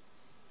 So,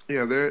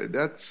 yeah, they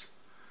got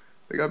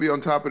to be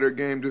on top of their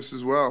game just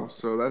as well.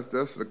 So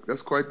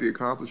that's quite the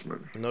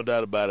accomplishment. No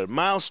doubt about it.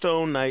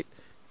 Milestone night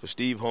for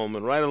Steve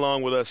Holman, right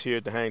along with us here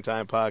at the Hang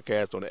Time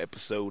Podcast on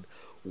episode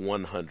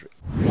 100.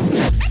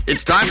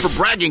 It's time for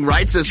bragging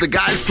rights as the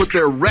guys put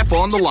their rep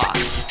on the line.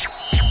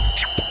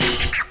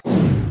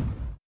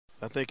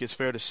 I think it's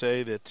fair to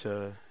say that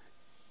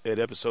at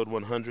episode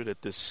 100,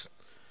 at this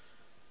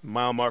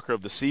mile marker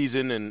of the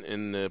season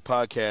and the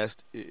podcast,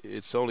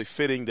 it's only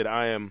fitting that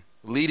I am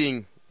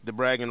leading the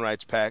bragging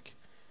rights pack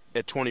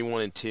at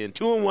 21-10.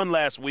 2-1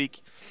 last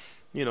week,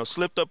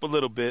 slipped up a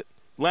little bit.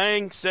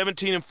 Lang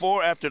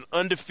 17-4 after an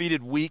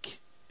undefeated week.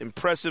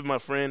 Impressive, my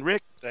friend.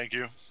 Rick? Thank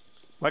you.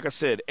 Like I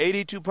said,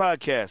 82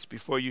 podcasts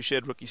before you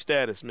shed rookie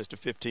status, Mr.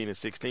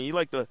 15-16.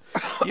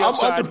 You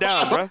upside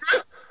down, bro.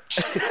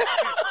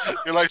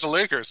 You're like the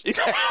Lakers.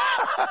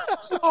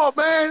 Oh,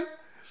 man.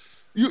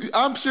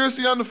 I'm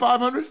seriously under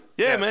 500?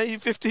 Yeah, Yes. man. You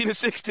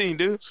 15-16,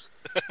 dude.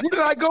 Where did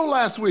I go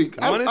last week?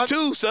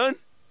 1-2, son.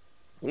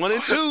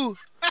 1-2.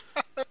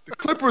 The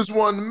Clippers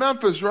won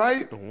Memphis,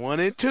 right?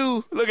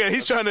 1-2. Look at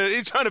he's trying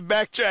to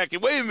backtrack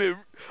it. Wait a minute.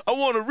 I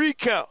want to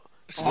recount.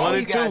 All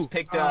you 1-2. guys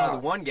picked the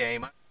one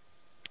game.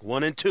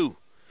 1-2.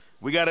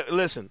 We got to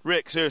listen,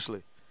 Rick.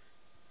 Seriously,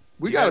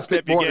 We got to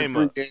step pick your more game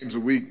than up. 3 games a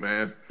week,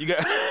 man. You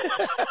got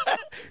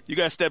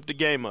to step the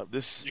game up.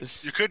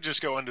 You could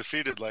just go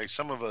undefeated like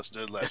some of us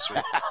did last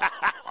week.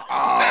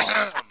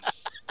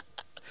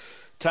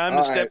 Time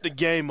to step the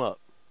game up.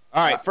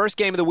 All right, first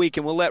game of the week,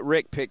 and we'll let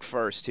Rick pick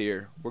first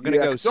here. We're going to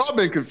go. Y'all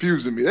been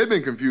confusing me. They've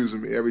been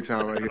confusing me every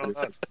time I hear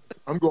this.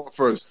 I'm going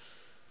first.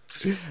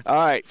 All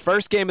right,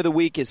 first game of the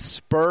week is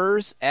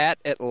Spurs at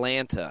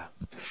Atlanta.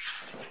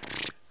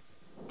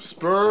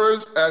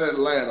 Spurs at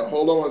Atlanta.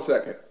 Hold on 1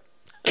 second.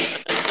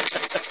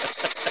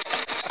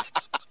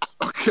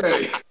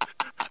 Okay.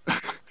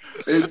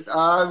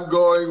 I'm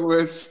going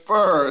with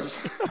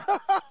Spurs.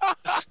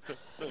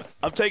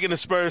 I'm taking the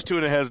Spurs too,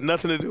 and it has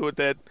nothing to do with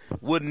that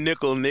wooden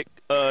nickel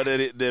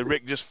that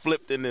Rick just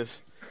flipped in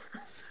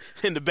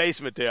the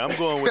basement there. I'm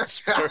going with the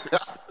Spurs.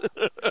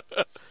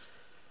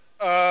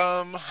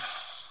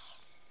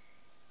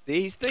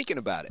 See, he's thinking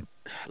about it.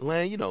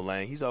 Lang,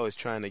 Lang. He's always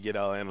trying to get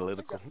all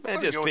analytical.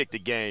 Man, just pick the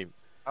game.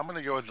 I'm going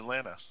to go with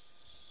Atlanta.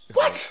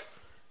 What?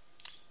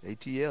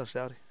 ATL,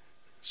 shouty.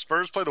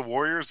 Spurs play the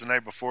Warriors the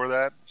night before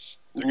that.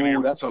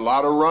 Ooh, that's a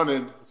lot of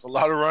running. It's a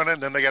lot of running.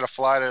 Then they got to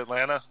fly to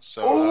Atlanta.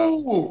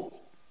 So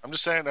I'm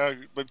just saying,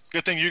 but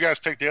good thing you guys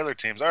picked the other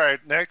teams. All right,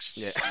 next.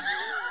 Yeah.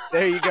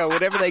 There you go.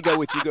 Whatever they go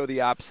with, you go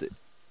the opposite.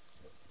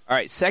 All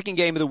right, second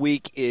game of the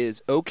week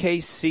is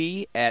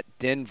OKC at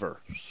Denver.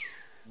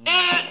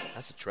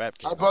 That's a trap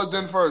game. I buzzed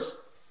in first.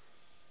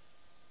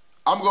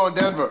 I'm going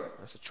Denver.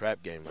 That's a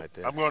trap game right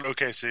there. I'm going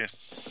OKC.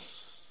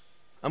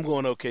 I'm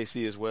going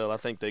OKC as well. I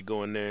think they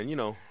go in there,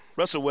 and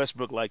Russell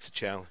Westbrook likes a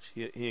challenge.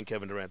 He and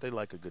Kevin Durant, they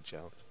like a good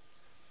challenge.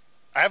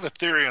 I have a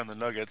theory on the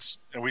Nuggets,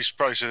 and we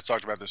probably should have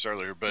talked about this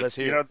earlier. But Let's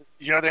hear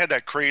they had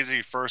that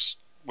crazy first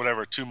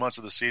 2 months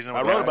of the season.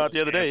 I wrote about it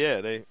the other day.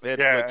 Yeah, they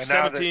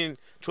had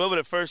 12 of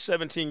the first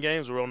 17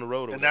 games were on the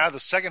road. And now the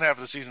second half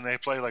of the season, they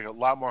play like a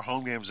lot more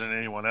home games than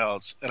anyone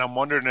else. And I'm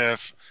wondering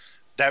if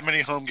that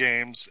many home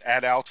games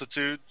at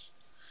altitude,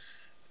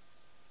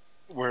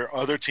 where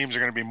other teams are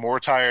going to be more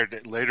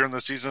tired later in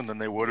the season than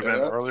they would have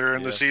been earlier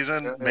in the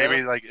season, maybe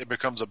it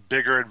becomes a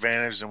bigger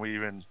advantage than we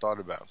even thought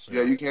about.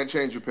 Yeah, you can't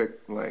change your pick,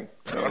 Lang.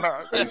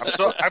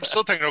 I'm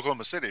still taking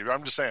Oklahoma City.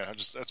 I'm just saying.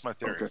 That's my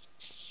theory. Okay.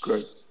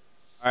 Good.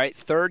 All right,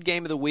 third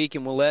game of the week,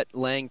 and we'll let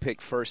Lang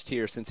pick first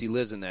here since he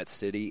lives in that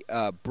city.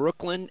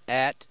 Brooklyn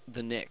at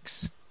the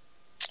Knicks.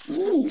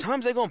 How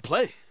times they going to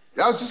play?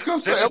 I was just going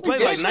to say. They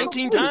played like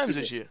 19 times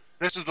this year.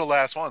 This is the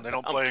last one. They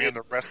don't play in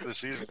the rest of the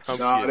season.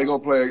 No, they're gonna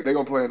play. They're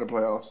gonna play in the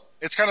playoffs.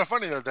 It's kind of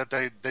funny that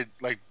they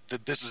like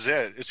that. This is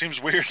it. It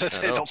seems weird that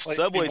they don't play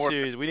Subway anymore.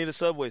 Series. We need a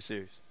Subway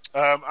Series.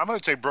 I'm going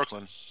to take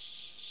Brooklyn.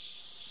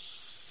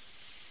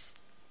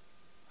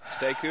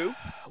 Sekou?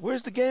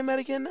 Where's the game at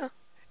again now?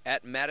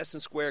 At Madison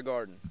Square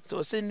Garden. So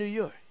it's in New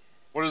York.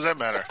 What does that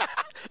matter?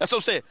 That's what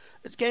I'm saying.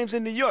 This game's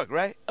in New York,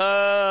 right?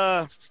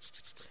 I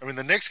mean,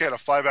 the Knicks got to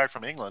fly back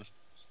from England.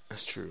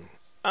 That's true.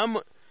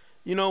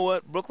 You know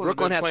what? Brooklyn's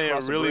been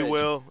playing really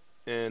well,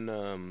 and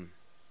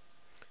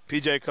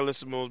PJ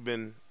Carlesimo's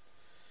been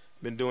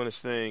doing his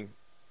thing,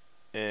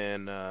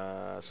 and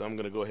so I'm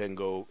going to go ahead and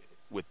go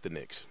with the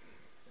Knicks.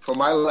 For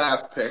my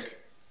last pick,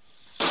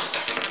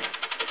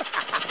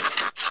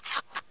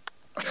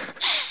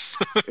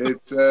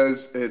 it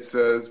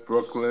says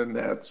Brooklyn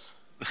Nets.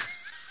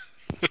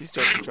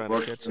 certainly trying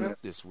to catch up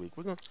this week.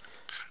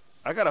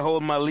 I got to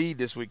hold my lead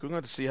this week. We're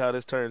going to see how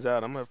this turns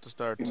out. I'm going to have to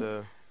start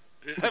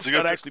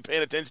actually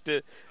paying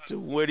attention to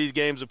where these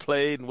games are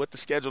played and what the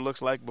schedule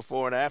looks like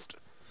before and after.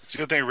 It's a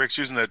good thing Rick's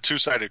using that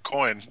two-sided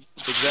coin.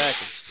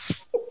 Exactly.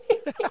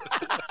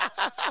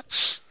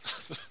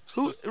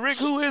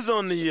 Who is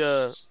on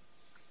the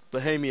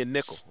Bahamian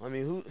nickel? I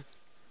mean, who?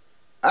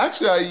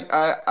 Actually,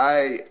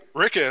 I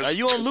Rick is. Are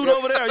you on loot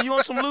over there? Are you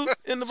on some loot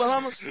in the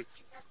Bahamas?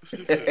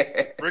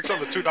 Rick's on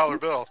the $2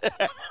 bill.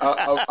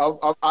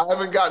 I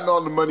haven't gotten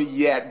on the money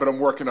yet, but I'm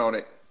working on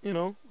it. You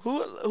know,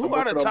 who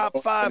are the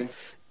top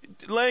 5?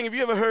 Lang, have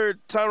you ever heard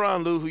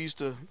Tyronn Lue, who used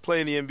to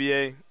play in the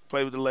NBA,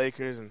 play with the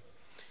Lakers, and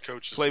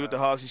play with the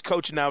Hawks? He's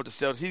coaching now with the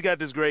Celtics. He's got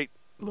this great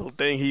little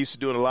thing he used to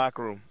do in the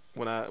locker room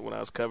when I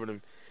was covering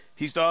him.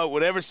 He used to,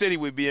 whatever city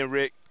we'd be in,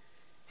 Rick,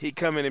 he'd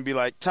come in and be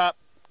like, top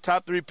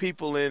 3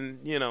 people in,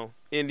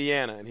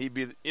 Indiana. And he'd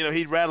be,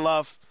 he'd rattle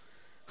off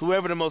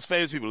whoever the most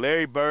famous people,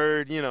 Larry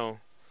Bird,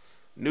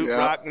 Newt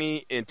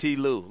Rockne, and T.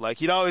 Lue. Like,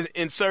 he'd always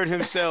insert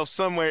himself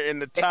somewhere in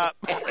the top.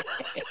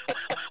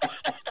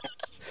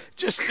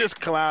 just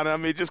clowning. I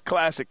mean, just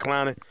classic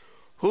clowning.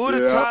 Who are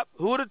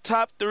the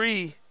top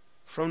 3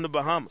 from the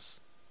Bahamas?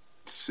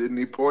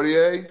 Sidney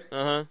Poitier.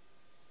 Uh-huh.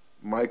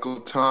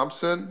 Michael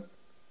Thompson.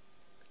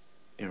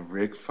 And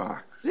Rick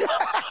Fox.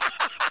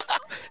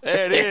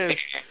 There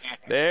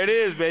it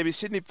is, baby.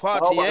 Sidney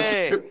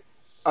Poitier.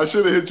 I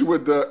should have hit you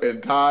with the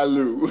entire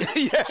Lou.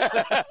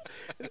 Yeah.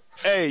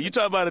 Hey, you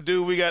talk about a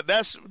dude we got.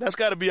 That's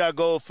got to be our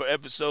goal for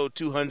episode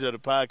 200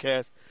 of the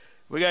podcast.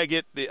 We got to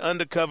get the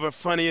undercover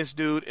funniest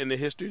dude in the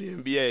history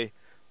of the NBA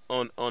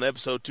on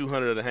episode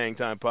 200 of the Hang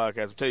Time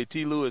podcast. I'll tell you,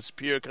 T. Lue is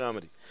pure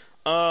comedy.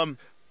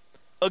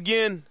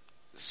 Again,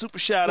 super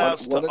shout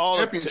outs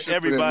to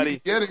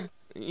everybody.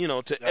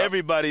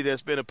 Everybody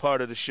that's been a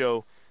part of the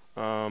show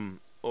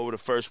over the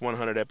first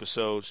 100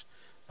 episodes.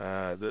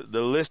 The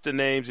list of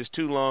names is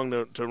too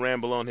long to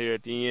ramble on here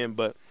at the end,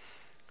 but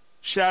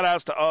shout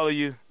outs to all of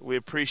you. We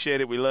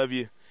appreciate it. We love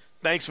you.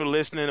 Thanks for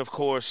listening, of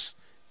course,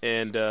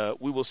 and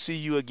we will see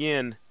you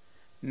again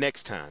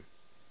next time.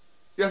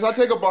 Yes, I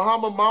take a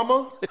Bahama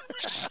Mama.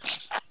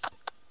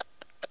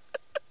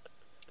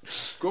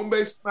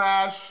 Goombay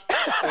Smash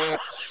and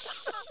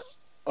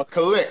a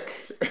Kalik.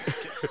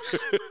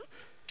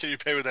 Can you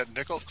pay with that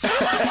nickel?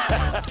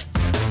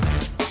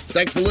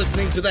 Thanks for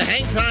listening to the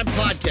Hang Time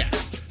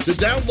Podcast. To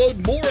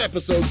download more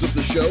episodes of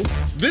the show,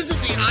 visit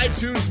the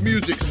iTunes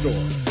Music Store.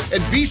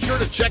 And be sure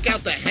to check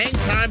out the Hang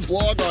Time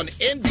blog on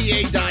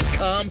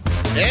NBA.com.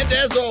 And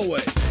as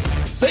always,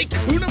 say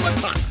Kuna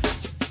Matata.